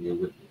hanging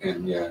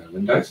in your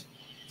windows.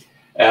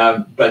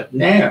 But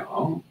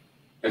now,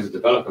 as a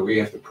developer, we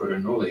have to put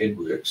in all the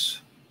headworks,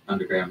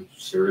 underground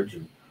sewage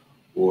and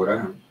water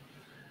and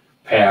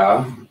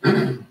power,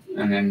 and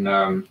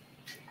then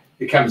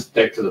it comes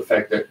back to the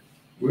fact that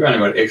we've only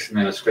got X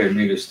amount of square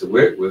metres to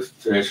work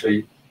with to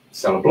actually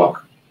sell a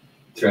block,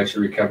 to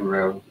actually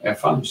recover our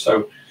funds.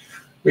 So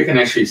we can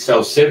actually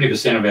sell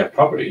 70% of our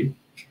property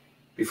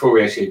before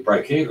we actually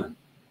break even.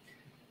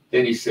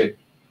 Then he said,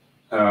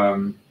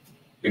 we're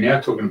now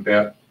talking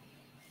about,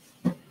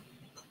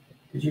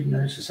 did you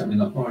notice there's something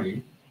not right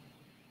here?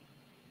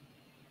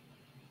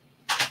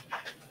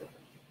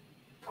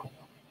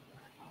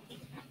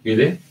 You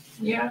there?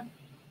 Yeah.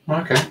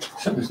 Okay,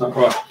 something's not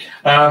right.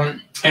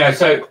 Anyway,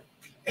 so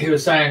he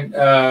was saying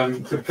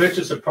to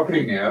purchase a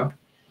property now,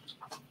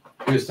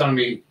 he was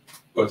telling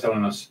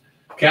us,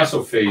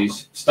 council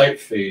fees, state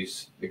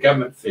fees, the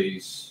government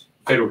fees,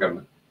 federal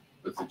government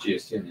with the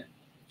GST in there.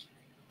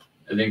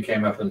 And then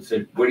came up and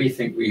said, what do you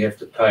think we have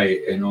to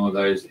pay in all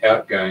those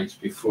outgoings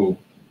before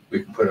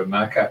we can put a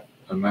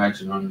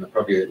margin on the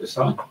property that we're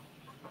selling? I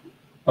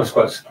was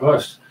quite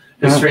surprised.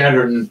 This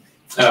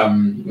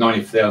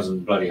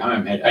 390,000 bloody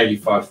home had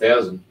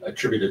 85,000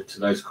 attributed to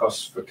those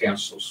costs for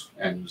councils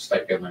and the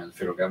state government and the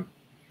federal government.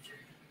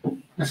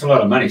 That's a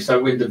lot of money.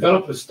 So when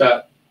developers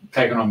start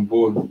taking on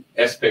board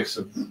aspects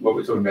of what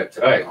we're talking about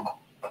today,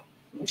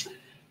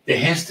 there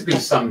has to be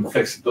some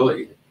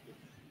flexibility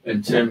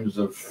in terms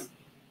of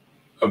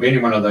any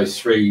one of those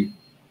three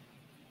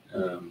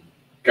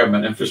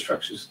government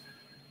infrastructures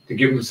to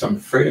give them some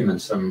freedom and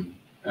some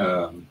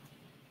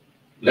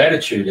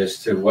latitude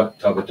as to what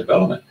type of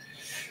development.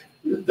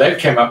 They've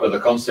come up with a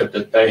concept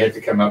that they had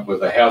to come up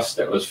with a house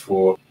that was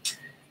for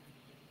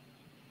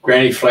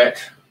granny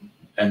flat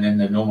and then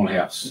the normal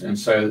house. And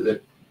so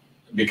that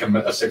become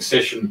a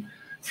succession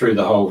through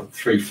the whole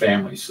three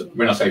families.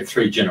 When I say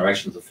three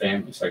generations of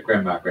families, so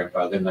grandma,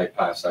 grandpa, then they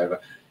pass over,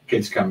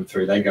 kids come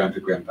through, they go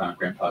into grandpa and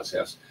grandpa's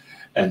house.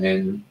 And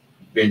then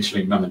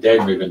eventually mum and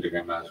dad move into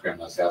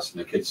grandma's house, and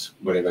the kids,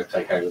 whatever,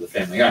 take over the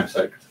family home.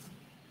 So it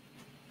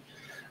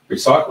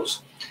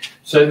recycles.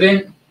 So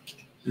then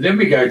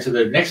we go to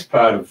the next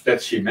part of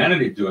that's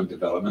humanity doing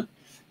development.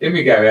 Then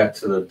we go out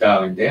to the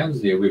Darling Downs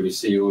there, where we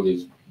see all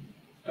these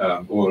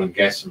oil and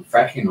gas and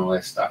fracking and all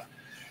that stuff.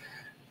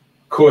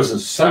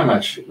 Causes so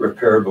much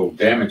repairable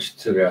damage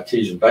to the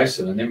Artesian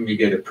Basin. And then we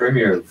get a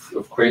Premier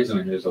of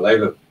Queensland, who's a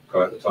Labor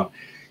guy at the time,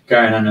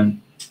 going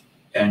in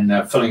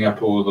and filling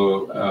up all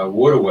the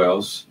water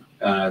wells,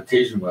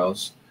 artesian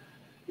wells,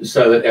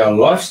 so that our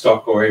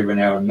livestock or even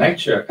our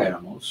nature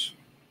animals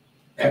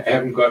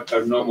haven't got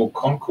a normal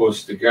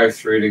concourse to go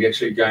through to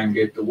actually go and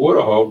get the water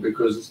hole,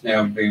 because it's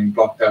now being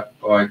blocked up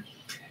by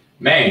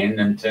man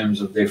in terms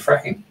of their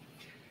fracking.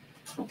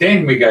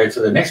 Then we go to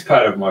the next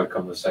part of my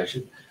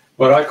conversation,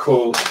 what I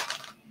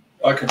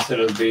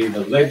consider to be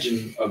the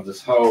legend of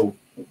this whole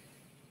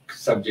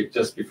subject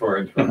just before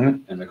I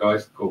interrupted, and the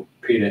guy's called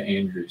Peter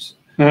Andrews.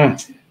 You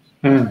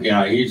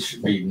know, he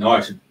should be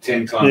knighted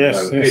 10 times over.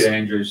 Yes. Peter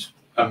Andrews,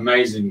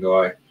 amazing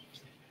guy.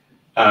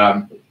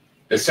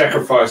 The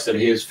sacrifice that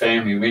his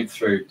family went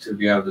through to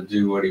be able to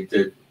do what he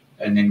did,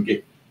 and then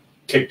get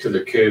kicked to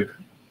the curb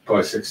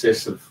by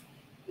successive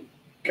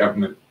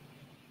government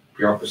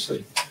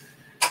bureaucracy.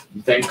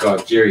 And thank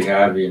God Jerry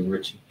Harvey and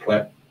Richard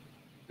Platt,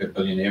 the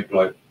billionaire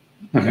bloke,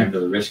 came to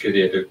the rescue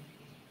there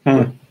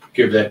to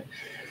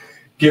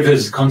give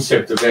his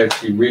concept of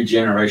actually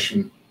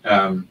regeneration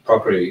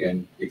property,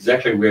 and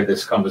exactly where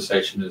this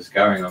conversation is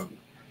going on.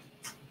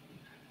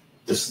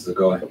 This is the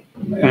guy,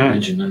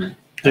 legend, isn't it?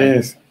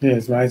 Yes,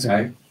 yes, amazing.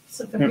 Okay.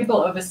 So for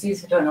people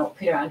overseas who don't know what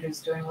Peter Andrews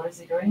is doing, what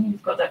is he doing?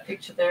 You've got that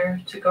picture there,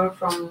 to go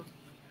from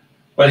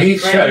he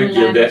showed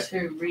you that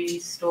to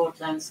restored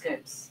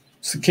landscapes.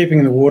 So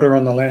keeping the water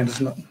on the land,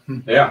 isn't it?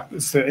 Yeah.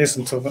 It's the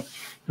essence of it.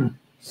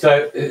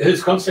 So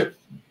his concept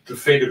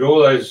defeated all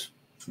those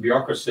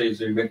bureaucracies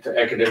who went to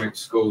academic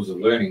schools of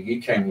learning.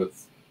 He came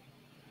with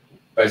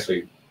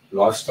basically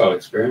lifestyle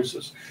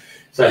experiences.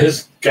 So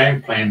his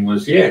game plan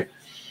was,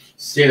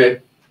 see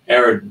that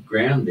arid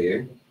ground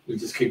there, we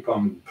just keep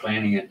on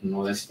planting it and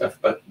all that stuff.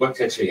 But what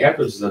actually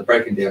happens is they're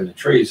breaking down the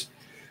trees,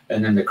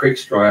 and then the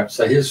creeks dry up.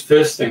 So his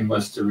first thing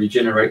was to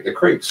regenerate the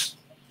creeks.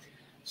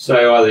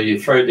 So either you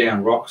throw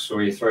down rocks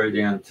or you throw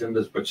down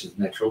timbers, which is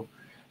natural,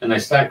 and they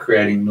start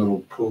creating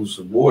little pools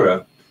of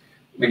water.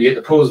 When you get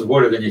the pools of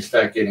water, then you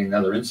start getting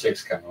other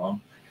insects come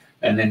along,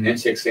 and then the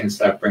insects then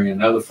start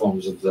bringing other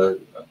forms of the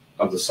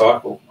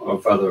cycle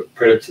of other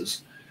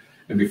predators.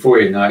 And before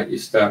you know it, you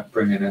start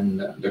bringing in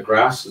the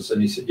grasses.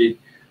 And he said,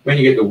 when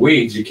you get the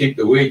weeds, you keep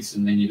the weeds,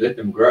 and then you let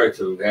them grow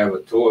to however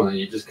tall, and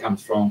you just come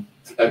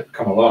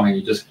along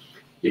and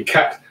you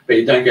cut, but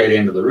you don't go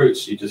down to the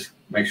roots. You just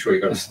make sure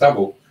you got a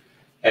stubble,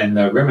 and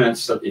the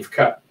remnants that you've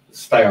cut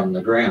stay on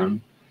the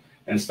ground,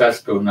 and it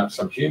starts building up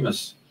some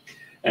humus,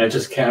 and it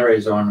just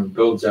carries on and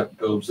builds up,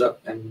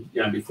 and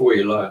before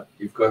you know it,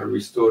 you've got a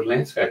restored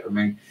landscape. I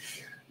mean,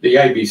 the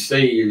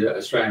ABC, the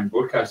Australian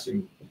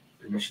Broadcasting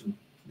Commission,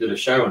 did a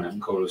show on it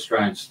called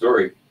Australian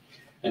Story,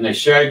 and they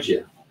showed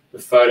you the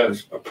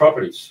photos of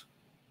properties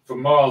for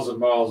miles and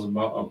miles and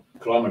miles,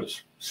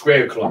 kilometres,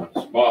 square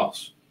kilometres,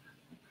 miles,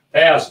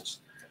 thousands,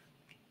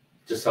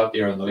 just up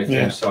there on the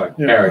left-hand side,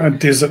 a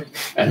desert.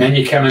 And then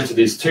you come into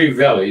these two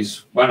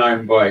valleys, one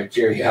owned by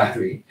Jerry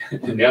Harvey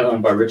and the other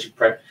one by Richard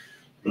Pratt,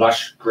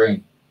 lush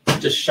green. It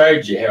just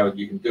showed you how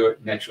you can do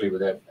it naturally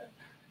without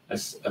a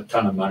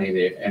ton of money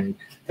there. And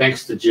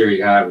thanks to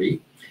Jerry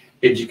Harvey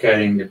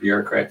educating the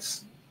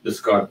bureaucrats, this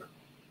guy,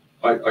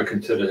 I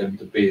consider him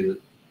to be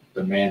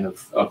the man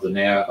of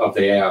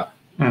the hour.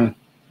 Mm.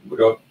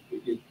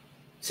 It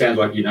sounds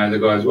like you know the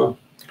guy as well.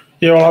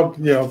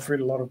 I've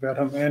read a lot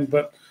about him,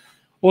 but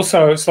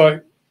also it's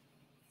like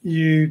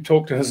you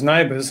talk to his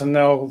neighbours and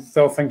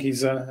they'll think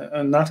he's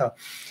a nutter,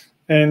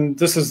 and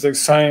this is the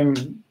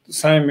same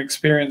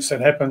experience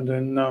that happened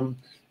in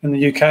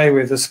the UK,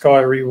 where this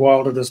guy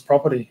rewilded his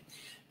property.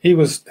 He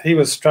was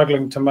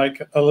struggling to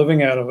make a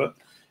living out of it,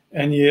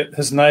 and yet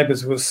his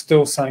neighbours were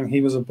still saying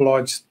he was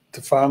obliged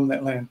to farm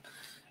that land.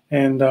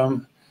 And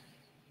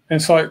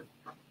it's like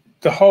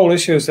the whole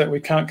issue is that we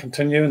can't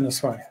continue in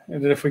this way.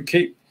 And that if we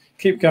keep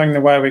going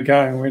the way we're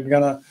going, we're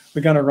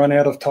gonna run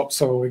out of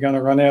topsoil. We're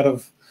gonna run out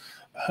of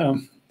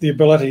the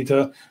ability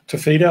to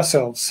feed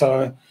ourselves.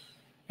 So,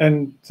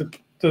 and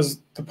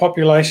the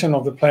population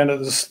of the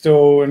planet is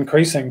still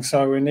increasing.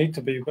 So we need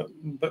to be a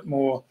bit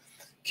more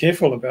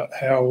careful about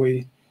how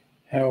we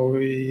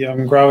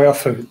grow our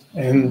food.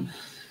 And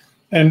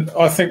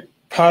I think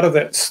part of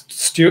that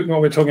what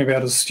we're talking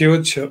about is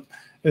stewardship.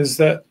 Is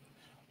that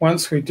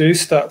once we do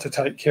start to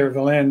take care of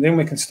the land, then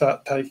we can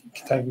start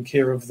taking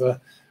care of the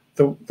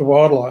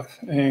wildlife.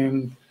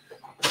 And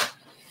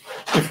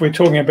if we're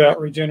talking about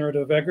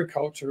regenerative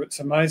agriculture, it's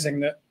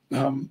amazing that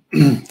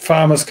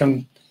farmers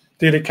can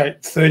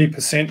dedicate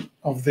 30%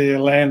 of their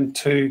land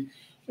to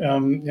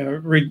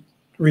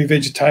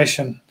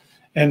revegetation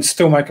and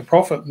still make a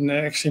profit, and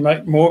actually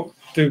make more,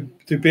 do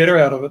better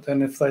out of it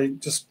than if they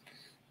just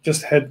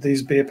had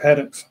these bare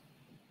paddocks.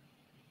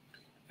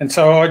 And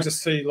so I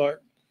just see like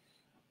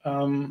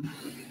one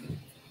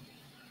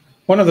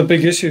of the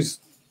big issues,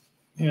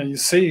 you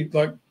see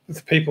like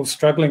with people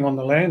struggling on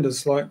the land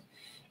is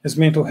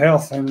mental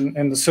health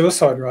and the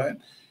suicide rate.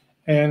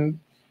 And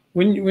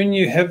when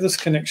you have this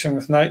connection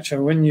with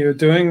nature, when you're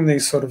doing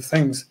these sort of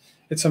things,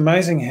 it's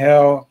amazing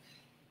how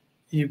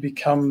you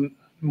become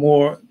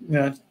more,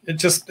 it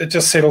just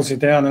settles you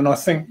down. And I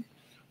think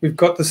we've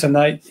got this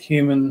innate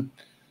human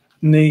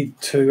need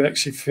to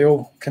actually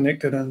feel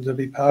connected and to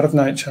be part of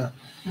nature.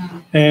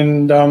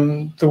 And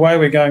the way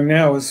we're going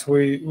now is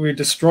we're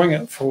destroying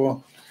it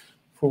for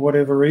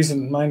whatever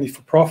reason, mainly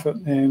for profit.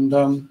 And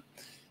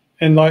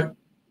like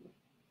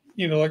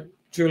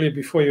Julia,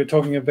 before you were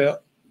talking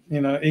about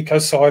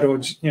ecocide or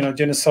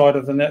genocide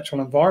of the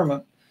natural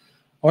environment,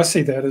 I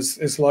see that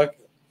as like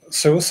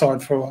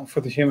suicide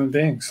for the human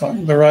beings,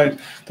 like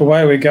the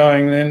way we're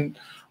going. And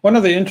one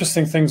of the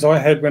interesting things I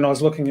had when I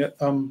was looking at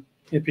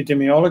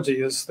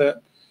epidemiology is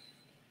that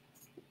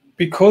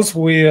because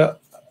we're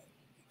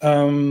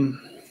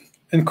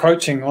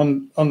encroaching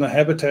on the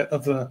habitat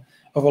of a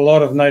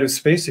lot of native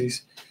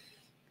species,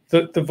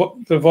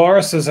 the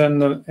viruses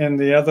and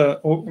the other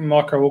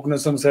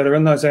microorganisms that are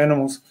in those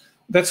animals,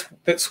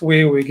 that's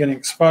where we're getting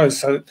exposed.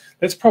 So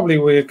that's probably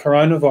where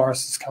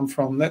coronaviruses come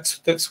from.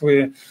 That's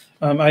where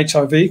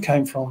HIV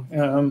came from.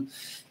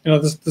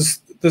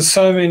 There's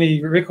so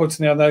many records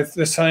now.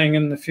 They're saying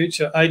in the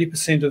future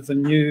 80% of the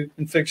new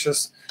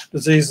infectious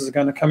diseases are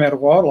going to come out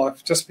of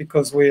wildlife, just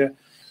because we're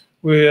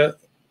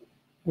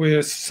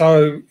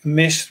so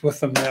meshed with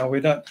them now.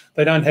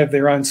 They don't have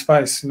their own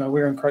space.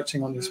 We're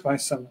encroaching on their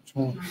space so much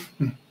more.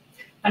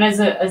 And as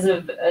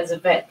a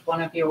vet,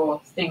 one of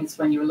your things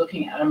when you were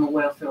looking at animal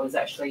welfare was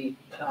actually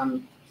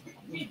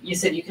you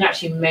said you can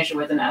actually measure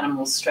whether an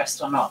animal's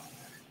stressed or not.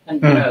 And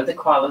the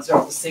koalas are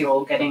obviously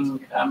all getting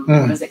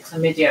what is it,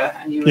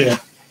 chlamydia,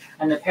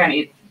 and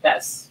apparently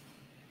that's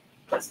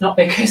not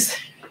because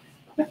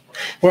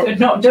they're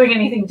not doing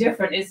anything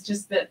different. It's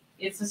just that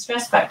it's a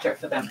stress factor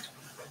for them.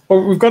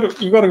 Well, you've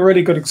got a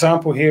really good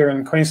example here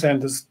in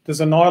Queensland.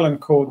 There's an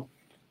island called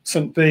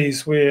St.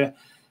 Bees where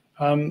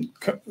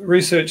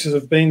researchers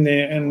have been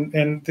there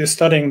and they're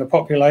studying the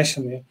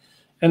population there,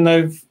 and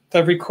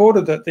they've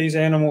recorded that these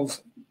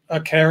animals are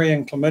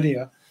carrying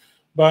chlamydia,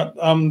 but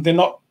they're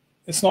not.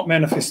 It's not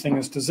manifesting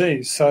as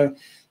disease. So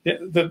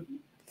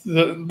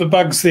the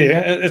bugs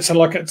there,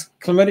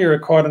 chlamydia are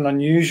quite an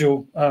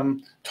unusual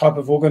type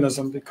of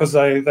organism because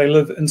they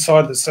live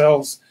inside the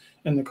cells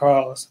in the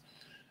koalas,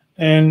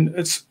 and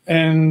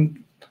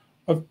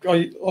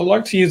I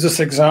like to use this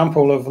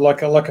example of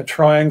like a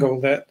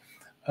triangle that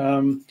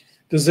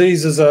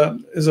disease is a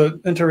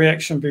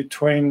interaction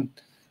between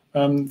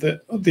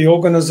the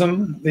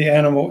organism, the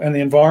animal, and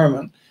the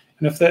environment,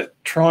 and if that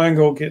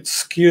triangle gets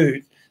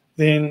skewed,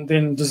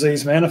 then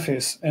disease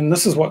manifests. And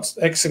this is what's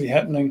actually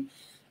happening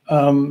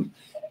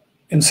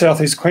in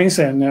South East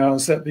Queensland now,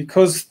 is that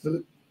because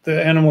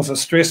the animals are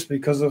stressed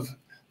because of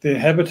their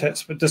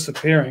habitats but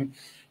disappearing,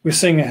 we're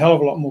seeing a hell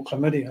of a lot more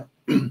chlamydia.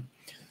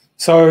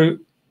 So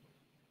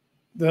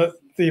the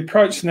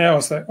approach now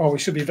is that, we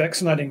should be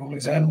vaccinating all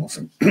these animals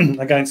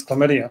against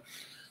chlamydia.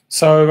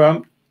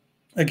 So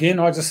again,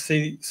 I just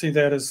see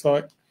that as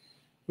like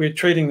we're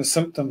treating the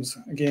symptoms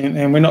again,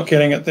 and we're not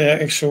getting at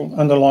the actual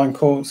underlying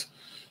cause.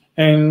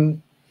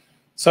 And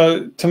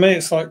so to me,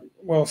 it's like,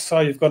 well,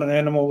 say you've got an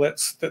animal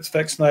that's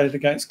vaccinated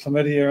against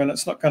chlamydia, and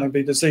it's not going to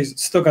be disease;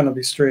 it's still going to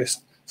be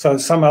stressed. So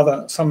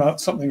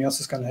something else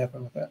is going to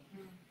happen with that.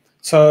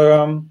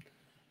 So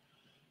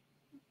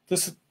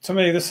this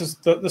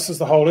is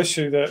the whole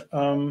issue, that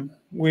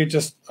we're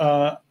just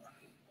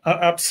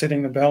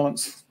upsetting the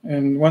balance,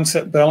 and once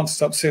that balance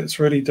is upset, it's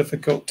really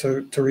difficult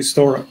to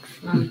restore it.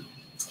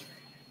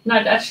 No,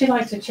 I'd actually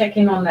like to check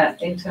in on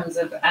that in terms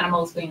of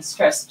animals being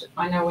stressed.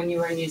 I know when you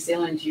were in New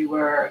Zealand, you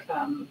were,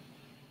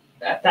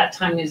 at that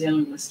time, New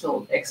Zealand was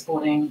still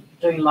doing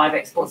live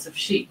exports of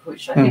sheep,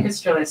 which I think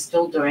Australia is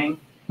still doing.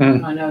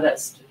 I know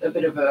that's a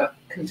bit of a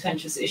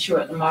contentious issue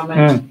at the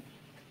moment.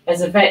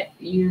 As a vet,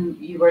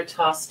 you were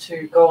tasked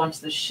to go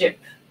onto the ship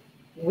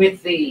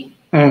with the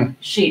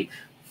sheep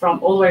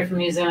from all the way from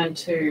New Zealand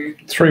to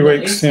 3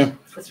 weeks,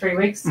 for 3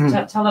 weeks.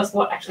 Tell us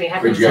what actually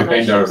happens. Where'd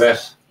you go,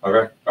 Bender,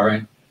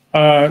 Bahrain?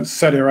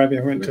 Saudi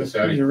Arabia. Went to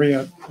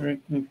Riyadh.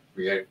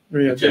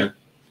 Riyadh.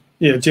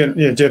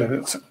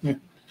 Jeddah.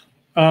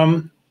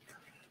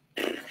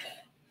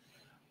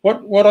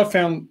 What I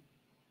found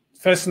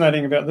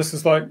fascinating about this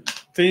is, like,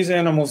 these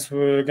animals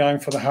were going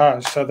for the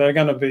Hajj, so they're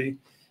going to be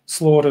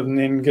slaughtered and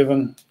then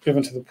given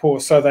to the poor.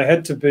 So they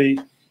had to be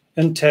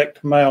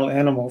intact male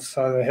animals.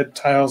 So they had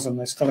tails and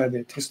they still had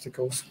their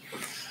testicles.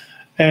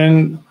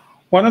 And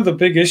one of the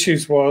big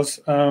issues was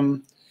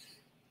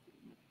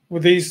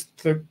with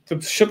the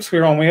ships we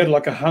were on, we had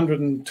like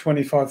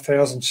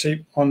 125,000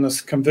 sheep on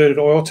this converted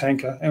oil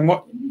tanker. And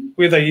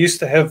where they used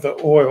to have the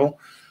oil,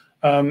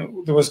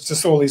 there was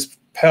just all these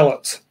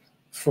pallets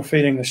for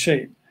feeding the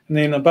sheep. And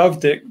then above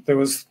deck, there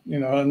was,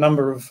 a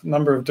number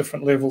of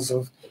different levels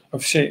of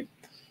sheep.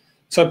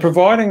 So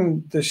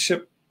providing the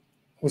ship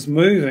was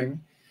moving,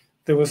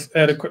 there was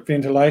adequate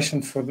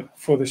ventilation for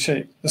the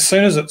sheep. As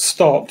soon as it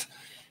stopped,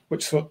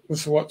 which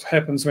was what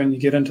happens when you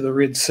get into the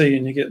Red Sea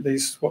and you get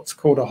what's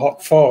called a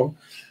hot fog,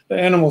 the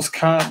animals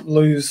can't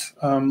lose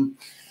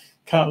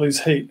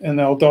heat, and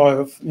they'll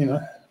die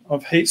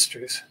of heat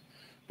stress.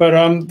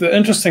 But the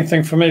interesting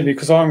thing for me,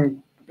 because I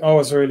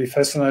was really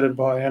fascinated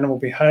by animal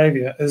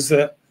behaviour, is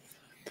that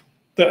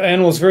the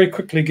animals very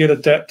quickly get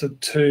adapted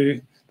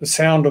to the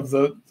sound of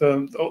the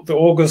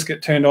augers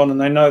get turned on,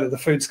 and they know that the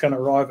food's going to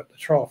arrive at the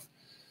trough.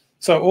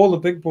 So all the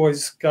big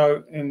boys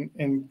go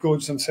and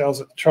gorge themselves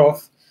at the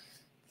trough.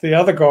 The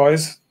other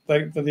guys,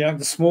 the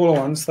smaller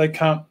ones, they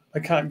can't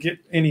get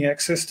any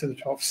access to the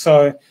trough.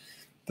 So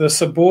the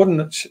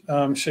subordinate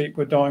sheep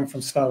were dying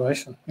from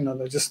starvation.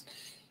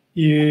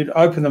 You'd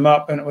open them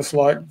up, and it was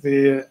like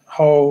their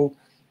whole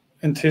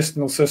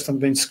intestinal system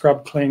being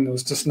scrubbed clean. There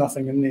was just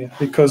nothing in there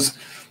because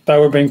they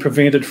were being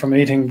prevented from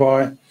eating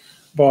by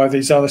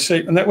these other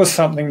sheep, and that was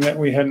something that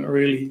we hadn't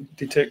really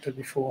detected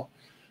before.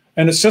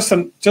 And it's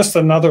just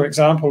another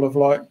example of,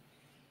 like,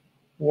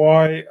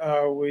 why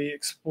are we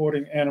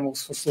exporting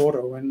animals for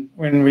slaughter when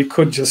we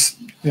could just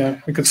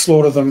we could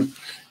slaughter them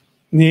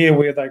near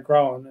where they're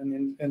grown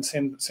and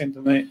send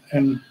them meat.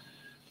 And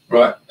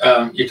right,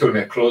 you're talking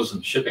about claws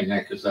and shipping,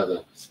 because they're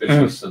the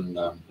specialists in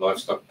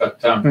livestock.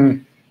 But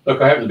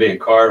look, I happened to be in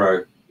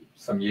Cairo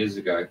some years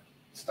ago,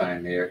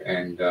 staying there,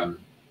 and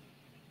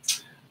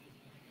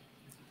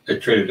they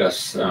treated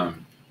us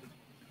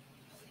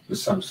with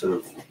some sort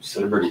of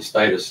celebrity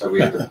status, so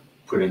we had to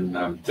put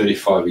in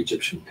 35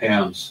 Egyptian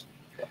pounds.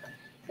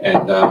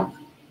 And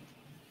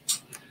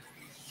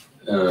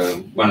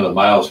one of the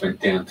males went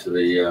down to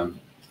the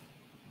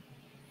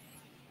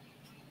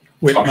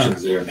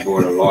auctions there and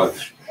bought a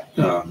live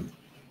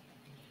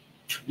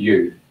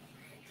ewe,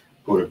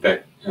 brought it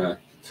back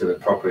to the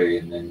property,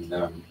 and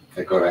then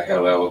they got a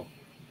halal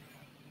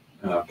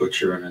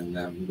butcher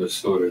and was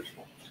slaughtered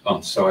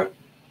on site.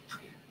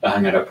 They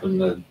hung it up in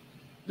the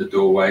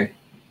doorway.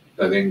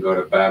 They then got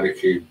a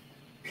barbecue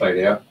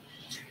played out,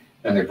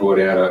 and they brought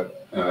out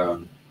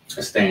a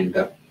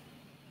stand-up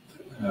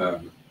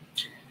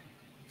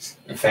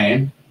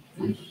fan,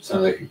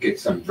 so they could get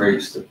some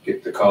breeze to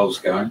get the coals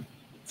going.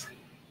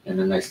 and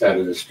then they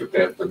started to strip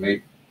out the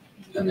meat,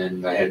 and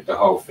then they had the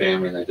whole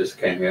family, and they just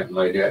came out and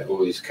laid out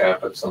all these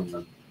carpets on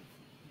the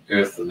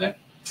earth and that.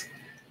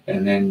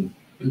 And then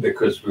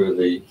because we were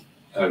the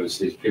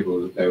overseas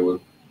people, they were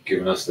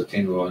giving us the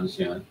tenderloins,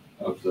 you know,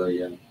 of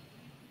the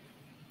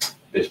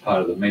best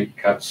part of the meat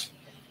cuts.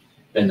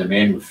 Then the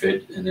men were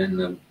fed, and then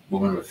the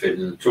women were fed,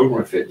 and the children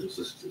were fed. It was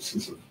just a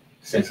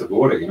sense of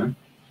order, you know.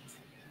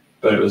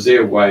 But it was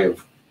their way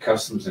of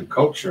customs and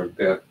culture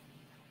about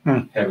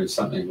having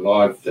something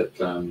live that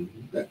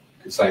that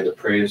could say the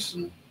prayers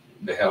and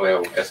the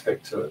halal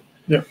aspect to it.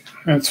 Yep,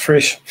 and it's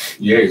fresh.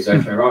 Yeah,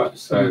 exactly right.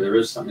 So there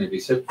is something to be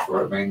said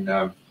for it. I mean,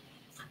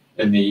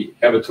 in the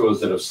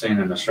abattoirs that I've seen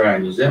in Australia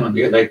and New Zealand,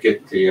 yeah, they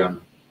get the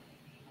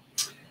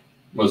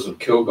Muslim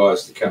kill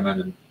guys to come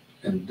in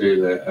and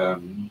do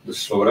the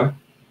slaughter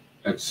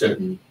at a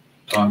certain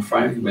time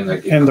frame when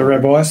they get and the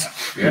rabbis.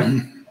 Yeah.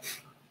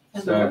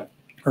 So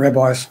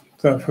rabbis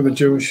for the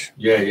Jewish.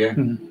 Yeah.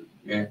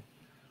 Yeah.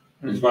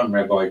 There's one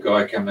rabbi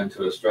guy come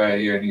into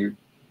Australia and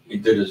he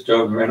did his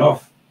job and ran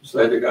off. So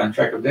they had to go and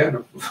track him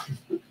down.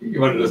 He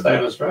wanted to stay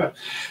in Australia.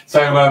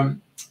 So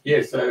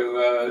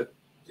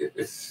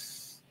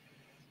it's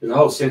there's a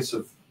whole sense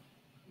of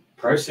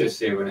process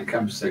there when it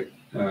comes to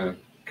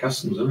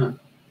customs, isn't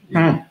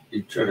it?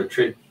 You try to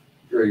tread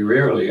very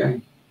rarely, eh?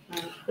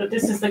 But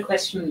this is the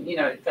question, you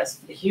know, that's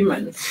for the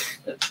humans.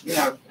 That, you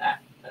know,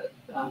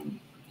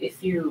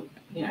 if you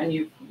know, and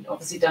you've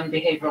obviously done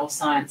behavioural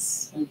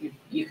science, and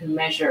you can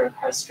measure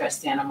how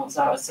stressed the animals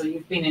are. So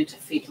you've been into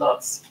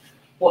feedlots.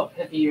 What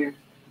have you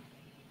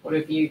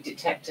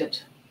detected?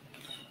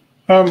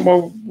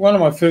 Well, one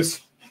of my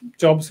first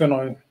jobs when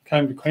I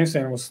came to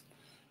Queensland was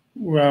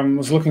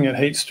looking at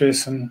heat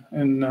stress in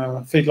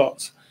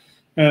feedlots,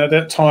 and at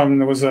that time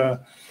there was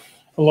a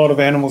lot of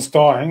animals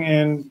dying,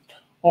 and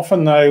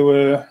often they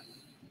were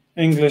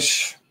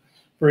English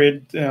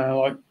bred,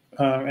 like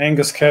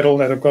Angus cattle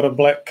that have got a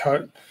black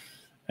coat,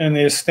 and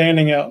they're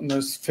standing out in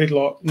this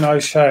feedlot, no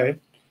shade,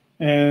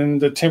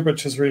 and the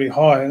temperature's really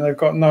high, and they've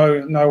got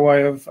no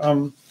way of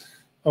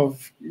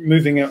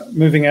moving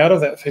out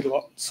of that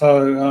feedlot.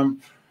 So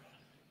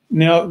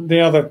now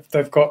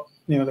they've got,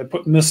 you know, they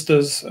put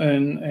misters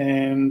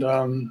and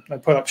they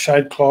put up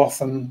shade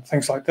cloth and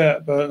things like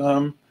that.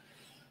 But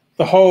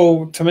the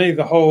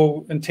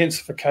whole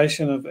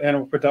intensification of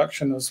animal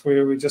production is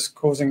where we're just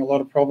causing a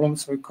lot of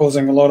problems. We're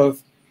causing a lot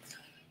of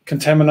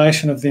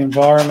contamination of the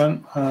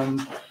environment.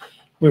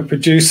 We're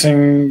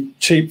producing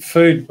cheap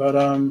food, but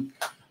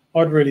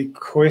I'd really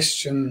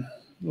question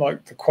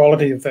like the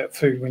quality of that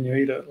food when you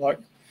eat it. Like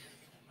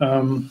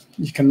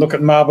you can look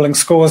at marbling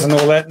scores and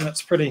all that, and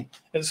it's pretty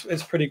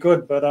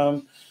good.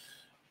 But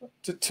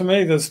to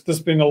me,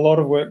 there's been a lot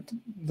of work.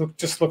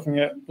 Just looking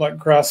at like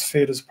grass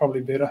fed is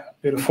probably better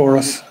for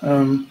us.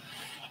 And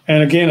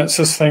again, it's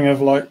this thing of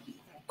like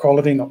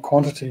quality, not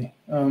quantity.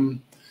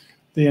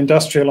 The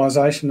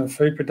industrialization of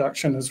food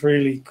production is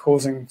really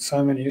causing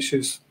so many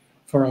issues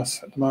for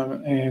us at the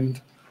moment,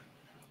 and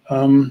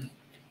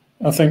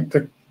I think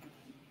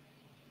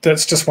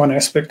that's just one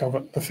aspect of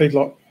it. The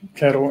feedlot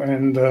cattle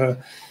and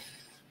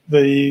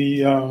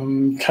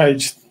the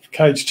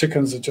caged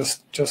chickens are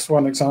just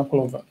one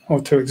example of it,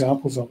 or two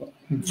examples of it.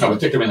 Oh,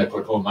 particularly when they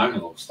put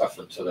hormonal stuff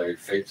into their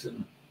feed.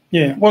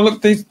 Yeah, well,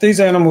 look, these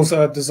animals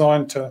are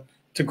designed to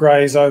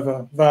graze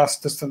over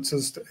vast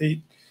distances, to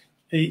eat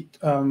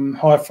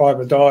high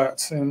fibre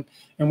diets, and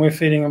we're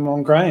feeding them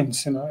on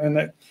grains, you know,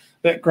 and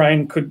that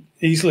grain could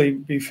easily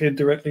be fed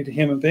directly to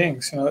human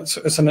beings. You know,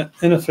 it's an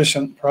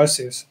inefficient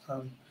process,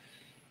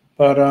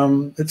 but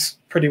it's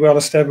pretty well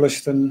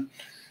established in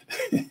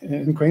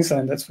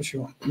Queensland, that's for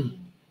sure.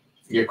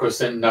 Yeah, because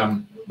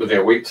then with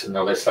our wheat and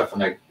all that stuff,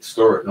 and they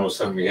store it, and all of a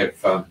sudden we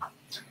have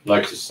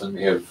locusts and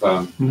we have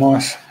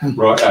mice,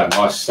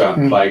 mice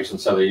plagues, and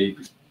so they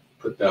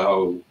put the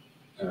whole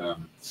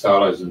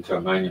silos into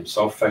ammonium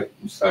sulfate,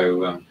 and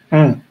so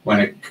when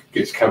it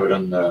gets covered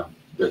in the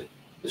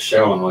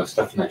shell and all that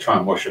stuff, and they try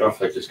and wash it off,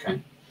 they just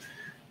can't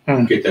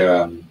get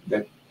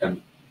that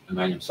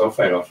ammonium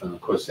sulfate off, and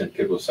of course then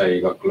people say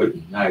you got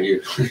gluten. No,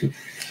 you're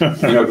not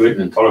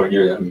gluten intolerant,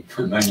 you're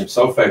ammonium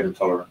sulfate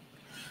intolerant.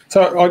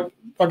 So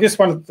I guess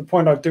one of the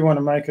point I do want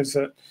to make is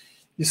that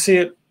you see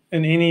it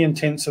in any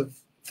intensive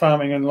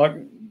farming, and like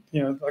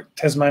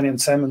Tasmanian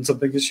salmon's a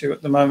big issue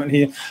at the moment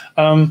here.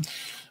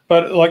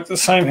 But like the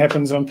same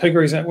happens on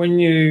piggeries. That when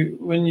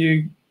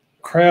you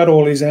crowd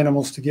all these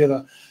animals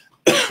together,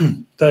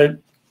 the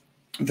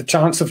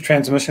chance of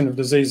transmission of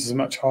disease is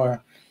much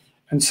higher,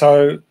 and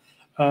so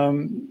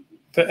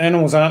the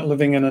animals aren't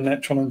living in a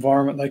natural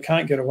environment. They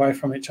can't get away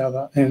from each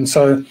other, and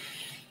so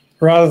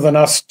rather than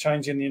us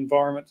changing the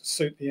environment to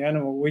suit the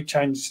animal, we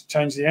change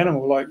the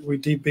animal. Like we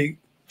debeak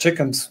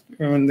chickens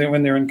when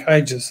they're in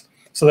cages,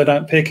 so they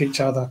don't peck each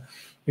other.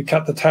 We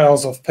cut the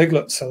tails off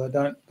piglets so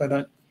they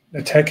don't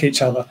attack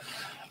each other.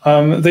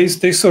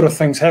 These sort of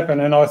things happen,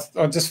 and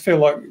I just feel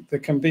like there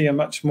can be a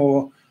much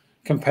more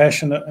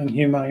compassionate and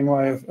humane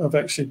way of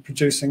actually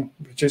producing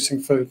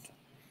food.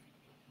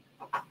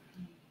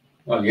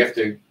 Well, you have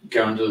to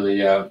go into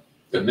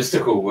the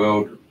mystical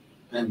world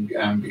and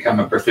become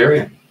a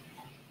breatharian.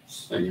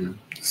 So, you know,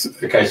 it's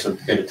the case of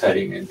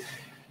meditating, and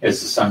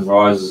as the sun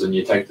rises and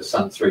you take the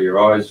sun through your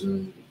eyes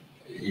and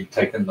you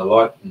take in the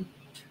light. And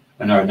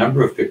I know a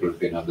number of people have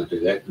been able to do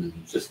that and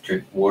just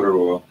drink water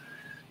or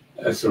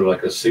sort of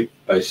like a soup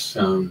base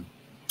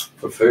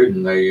for food,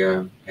 and they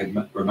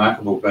had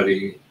remarkable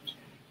bloody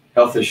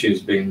health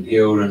issues being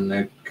healed, and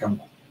they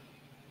become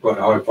quite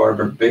high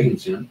vibrant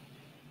beings, you know.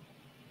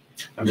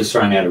 I'm just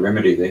throwing out a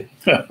remedy there.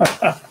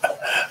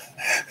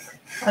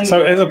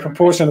 So, as a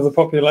proportion of the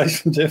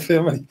population, Jeff,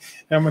 how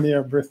many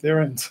are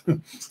breatharians?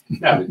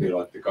 No, it'd be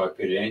like the guy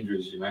Peter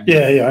Andrews, you know.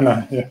 Yeah, I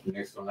know. Yeah. The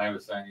next one they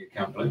were saying you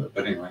can't believe it,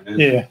 but anyway.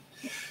 Yeah.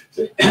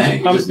 So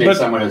you just need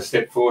someone to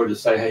step forward to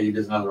say, hey,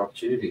 there's another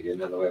opportunity here,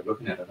 another way of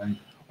looking at it.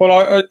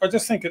 Well, I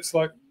just think it's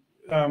like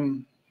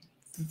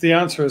the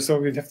answer is that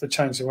we have to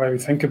change the way we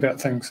think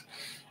about things,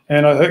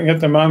 and I think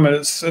at the moment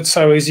it's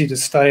so easy to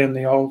stay in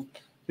the old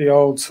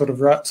sort of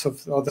ruts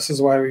of, oh, this is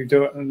the way we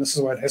do it and this is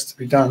the way it has to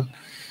be done.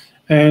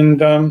 And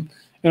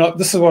you know,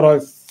 this is what I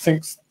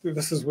think.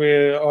 This is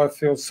where I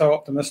feel so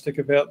optimistic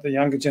about the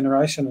younger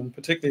generation, and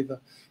particularly the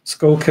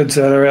school kids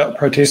that are out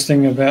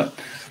protesting about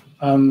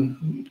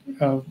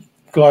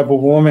global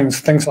warmings,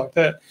 things like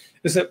that.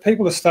 Is that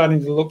people are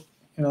starting to look,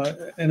 you know,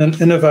 in an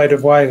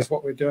innovative way as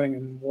what we're doing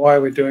and why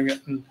we're doing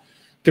it, and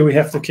do we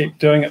have to keep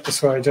doing it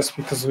this way just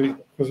because we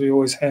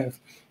always have?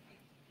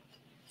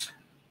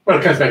 Well,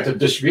 it comes back to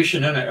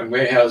distribution, isn't it, and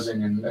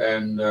warehousing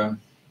and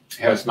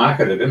how it's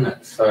marketed, isn't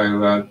it?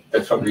 So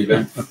that's what we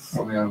learned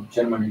from our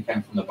gentleman who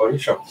came from the body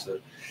shop,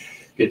 to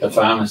get the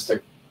farmers to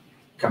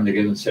come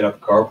together and set up a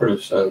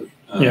cooperative so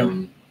they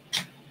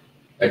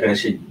can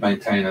actually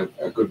maintain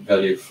a good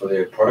value for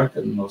their product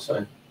and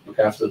also look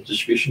after the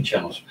distribution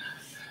channels.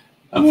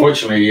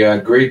 Unfortunately,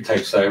 greed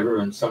takes over,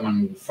 and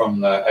someone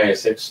from the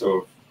ASX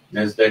or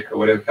NASDAQ or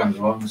whatever comes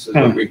along and says,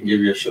 look, we can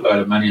give you a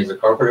shitload of money as a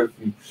cooperative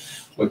and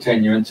we'll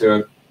turn you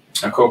into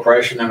a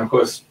corporation. And of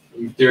course,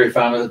 dairy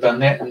farmers have done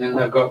that, and then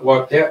they've got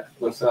wiped out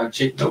with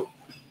cheap milk.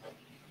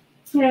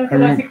 Yeah,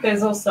 but I think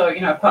there's also,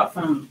 you know, apart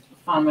from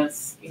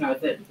farmers, you know,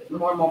 that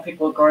more and more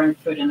people are growing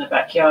food in their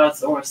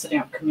backyards or setting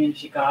up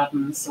community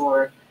gardens,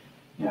 or,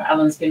 you know,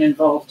 Alan's been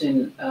involved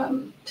in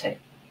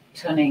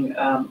turning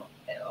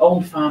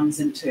old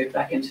farms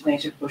back into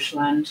native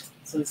bushland.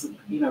 So there's,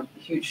 you know,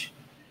 huge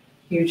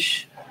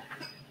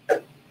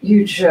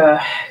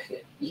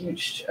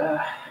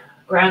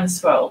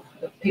groundswell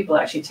of people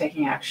actually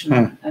taking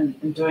action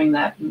and doing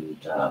that. And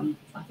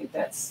I think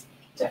that's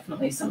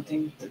definitely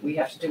something that we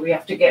have to do. We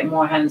have to get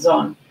more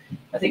hands-on.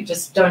 I think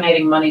just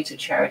donating money to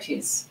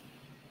charities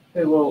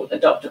who will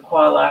adopt a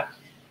koala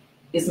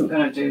isn't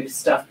going to do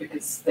stuff,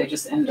 because they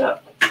just end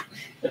up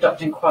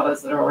adopting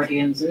koalas that are already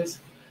in zoos.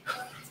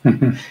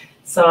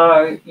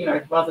 So, you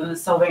know, rather than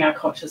solving our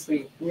cultures,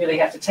 we really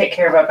have to take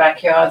care of our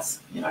backyards,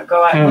 you know,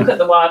 go out and look at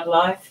the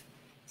wildlife,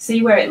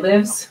 see where it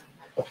lives,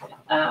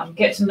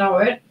 get to know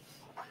it,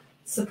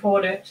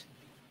 support it,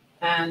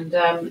 and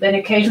then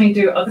occasionally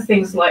do other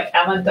things like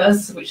Alan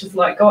does, which is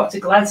like go up to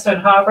Gladstone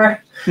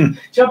Harbour,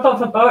 jump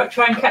off a boat,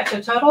 try and catch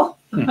a turtle,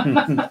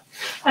 and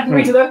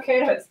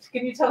relocate it.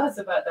 Can you tell us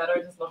about that? I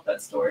just love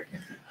that story.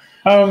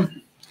 Well,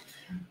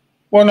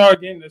 no,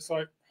 again, it's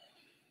like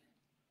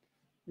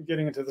we're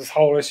getting into this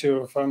whole issue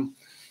of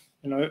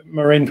you know,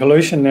 marine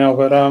pollution now.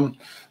 But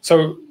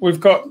so we've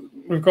got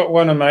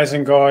one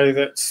amazing guy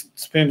that's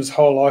spent his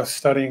whole life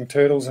studying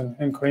turtles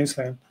in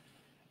Queensland,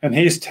 and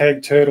he's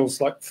tagged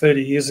turtles like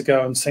 30 years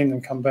ago and seen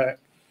them come back.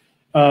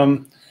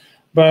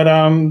 But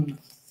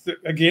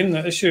again,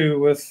 the issue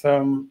with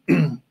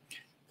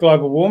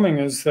global warming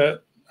is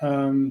that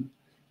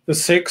the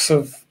sex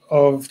of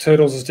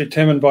turtles is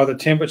determined by the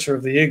temperature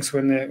of the eggs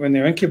when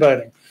they're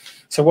incubating.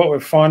 So what we're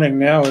finding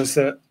now is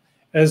that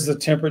as the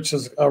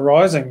temperatures are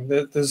rising,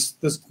 there's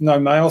no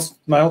male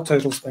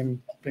turtles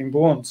being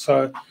born.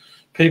 So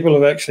people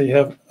have actually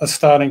are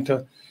starting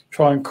to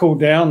try and cool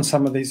down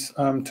some of these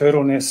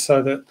turtle nests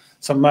so that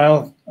some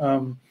male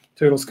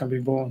turtles can be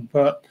born.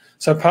 But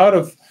so part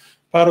of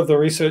the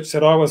research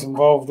that I was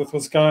involved with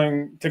was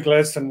going to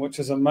Gladstone, which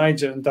is a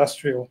major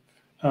industrial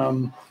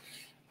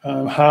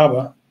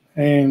harbour,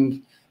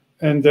 and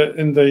in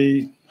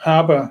the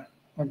harbour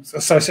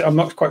association, I'm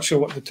not quite sure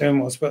what the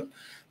term was, but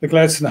the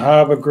Gladstone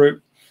Harbour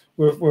group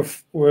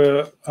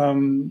were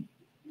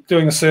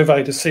doing a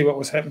survey to see what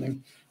was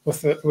happening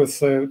with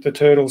the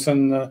turtles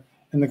in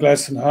the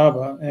Gladstone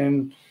Harbour.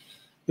 And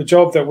the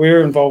job that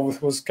we're involved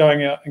with was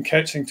going out and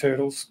catching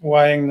turtles,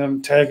 weighing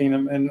them, tagging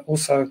them, and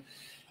also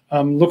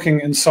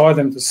looking inside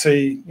them to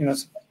see, you know,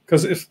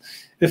 because if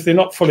they're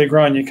not fully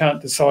grown, you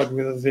can't decide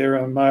whether they're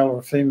a male or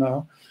a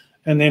female.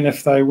 And then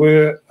if they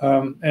were,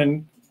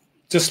 and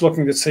just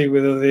looking to see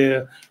whether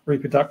their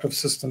reproductive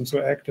systems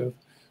were active.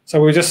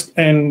 So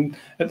and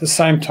at the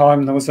same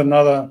time, there was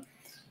another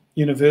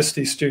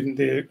university student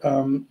there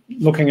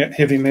looking at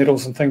heavy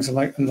metals and things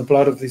in the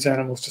blood of these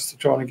animals, just to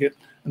try and get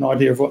an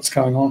idea of what's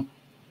going on.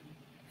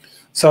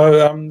 So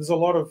there's a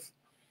lot of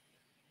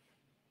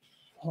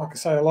like I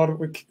say,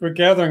 we're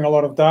gathering a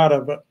lot of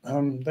data, but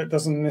that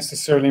doesn't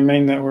necessarily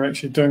mean that we're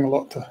actually doing a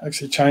lot to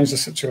actually change the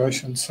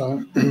situation.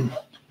 So,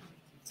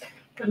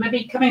 but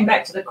maybe coming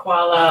back to the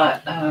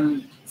koala,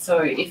 so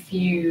if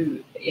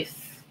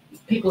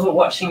people who are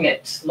watching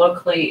it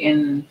locally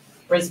in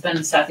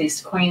Brisbane, South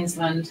East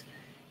Queensland,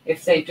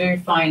 if they do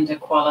find a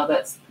koala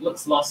that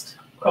looks lost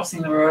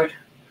crossing the road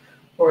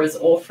or is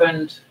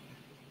orphaned,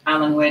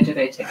 Allan, where do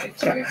they take it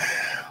to?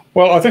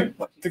 Well, I think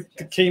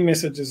the key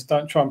message is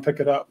don't try and pick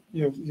it up.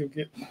 You'll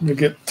get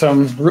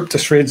ripped to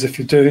shreds if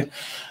you do.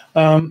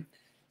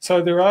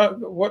 So there are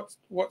what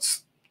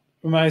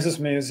amazes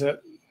me is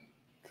that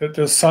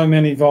there's so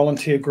many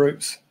volunteer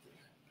groups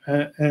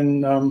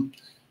in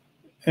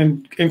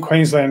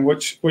Queensland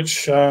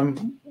which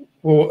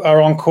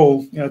are on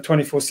call,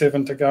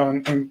 24/7 to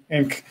go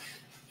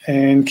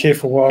and care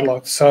for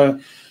wildlife. So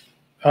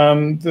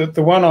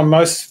the one I'm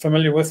most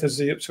familiar with is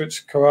the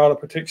Ipswich Koala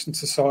Protection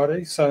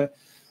Society. So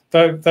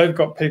they've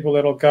got people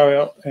that'll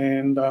go out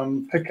and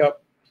pick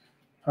up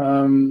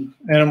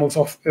animals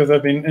off if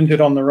they've been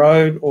injured on the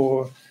road,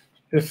 or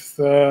if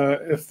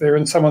they're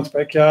in someone's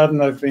backyard and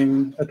they've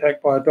been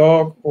attacked by a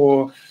dog,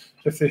 or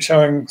if they're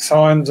showing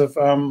signs of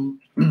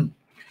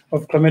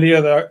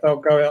chlamydia, they'll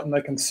go out and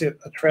they can set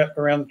a trap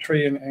around the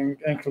tree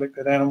and collect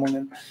that animal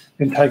and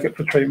then take it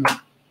for treatment.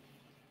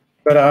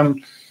 But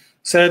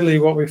sadly,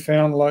 what we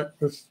found, like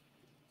with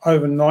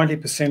over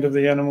 90% of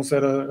the animals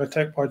that are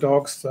attacked by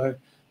dogs,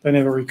 they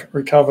never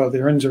recover.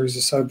 Their injuries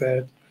are so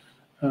bad.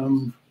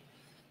 And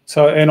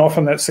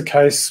often that's the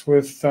case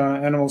with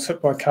animals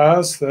hit by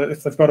cars, that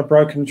if they've got a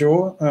broken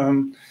jaw,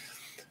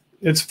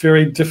 it's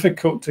very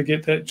difficult to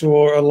get that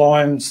jaw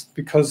aligned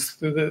because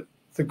the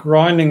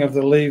grinding of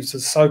the leaves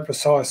is so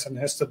precise and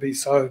has to be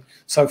so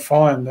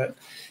fine that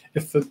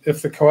if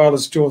the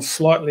koala's jaw is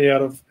slightly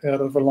out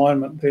of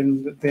alignment,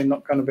 then they're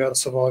not going to be able to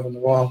survive in the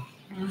wild.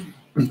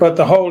 But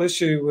the whole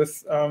issue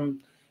with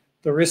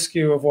the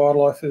rescue of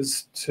wildlife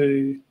is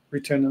to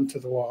return them to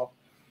the wild.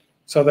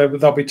 So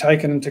they'll be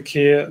taken into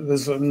care.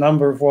 There's a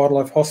number of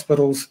wildlife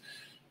hospitals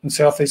in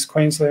South East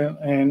Queensland,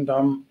 and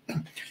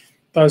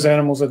those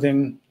animals are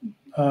then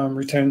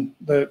returned.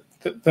 They're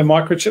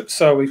microchipped,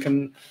 so we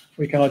can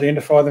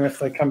identify them if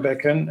they come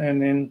back in,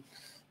 and then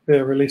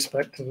they're released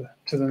back to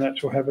the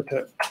natural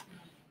habitat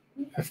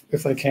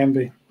if they can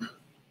be.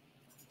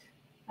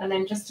 And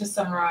then just to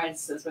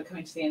summarise, as we're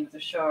coming to the end of the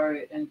show,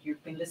 and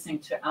you've been listening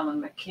to Allan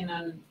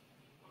McKinnon,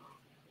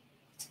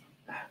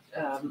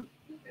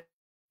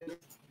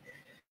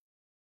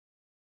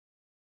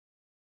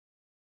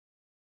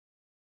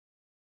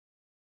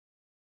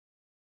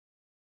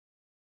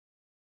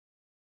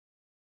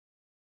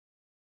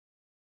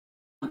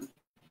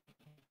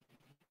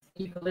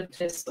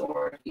 eucalyptus,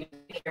 or take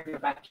care of your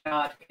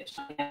backyard, get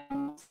your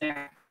animals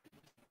there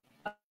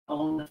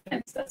along the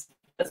fence. That's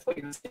what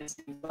you're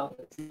suggesting as well,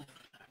 isn't it?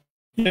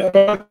 Yeah,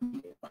 but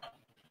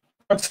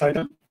I'd say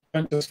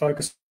don't just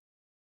focus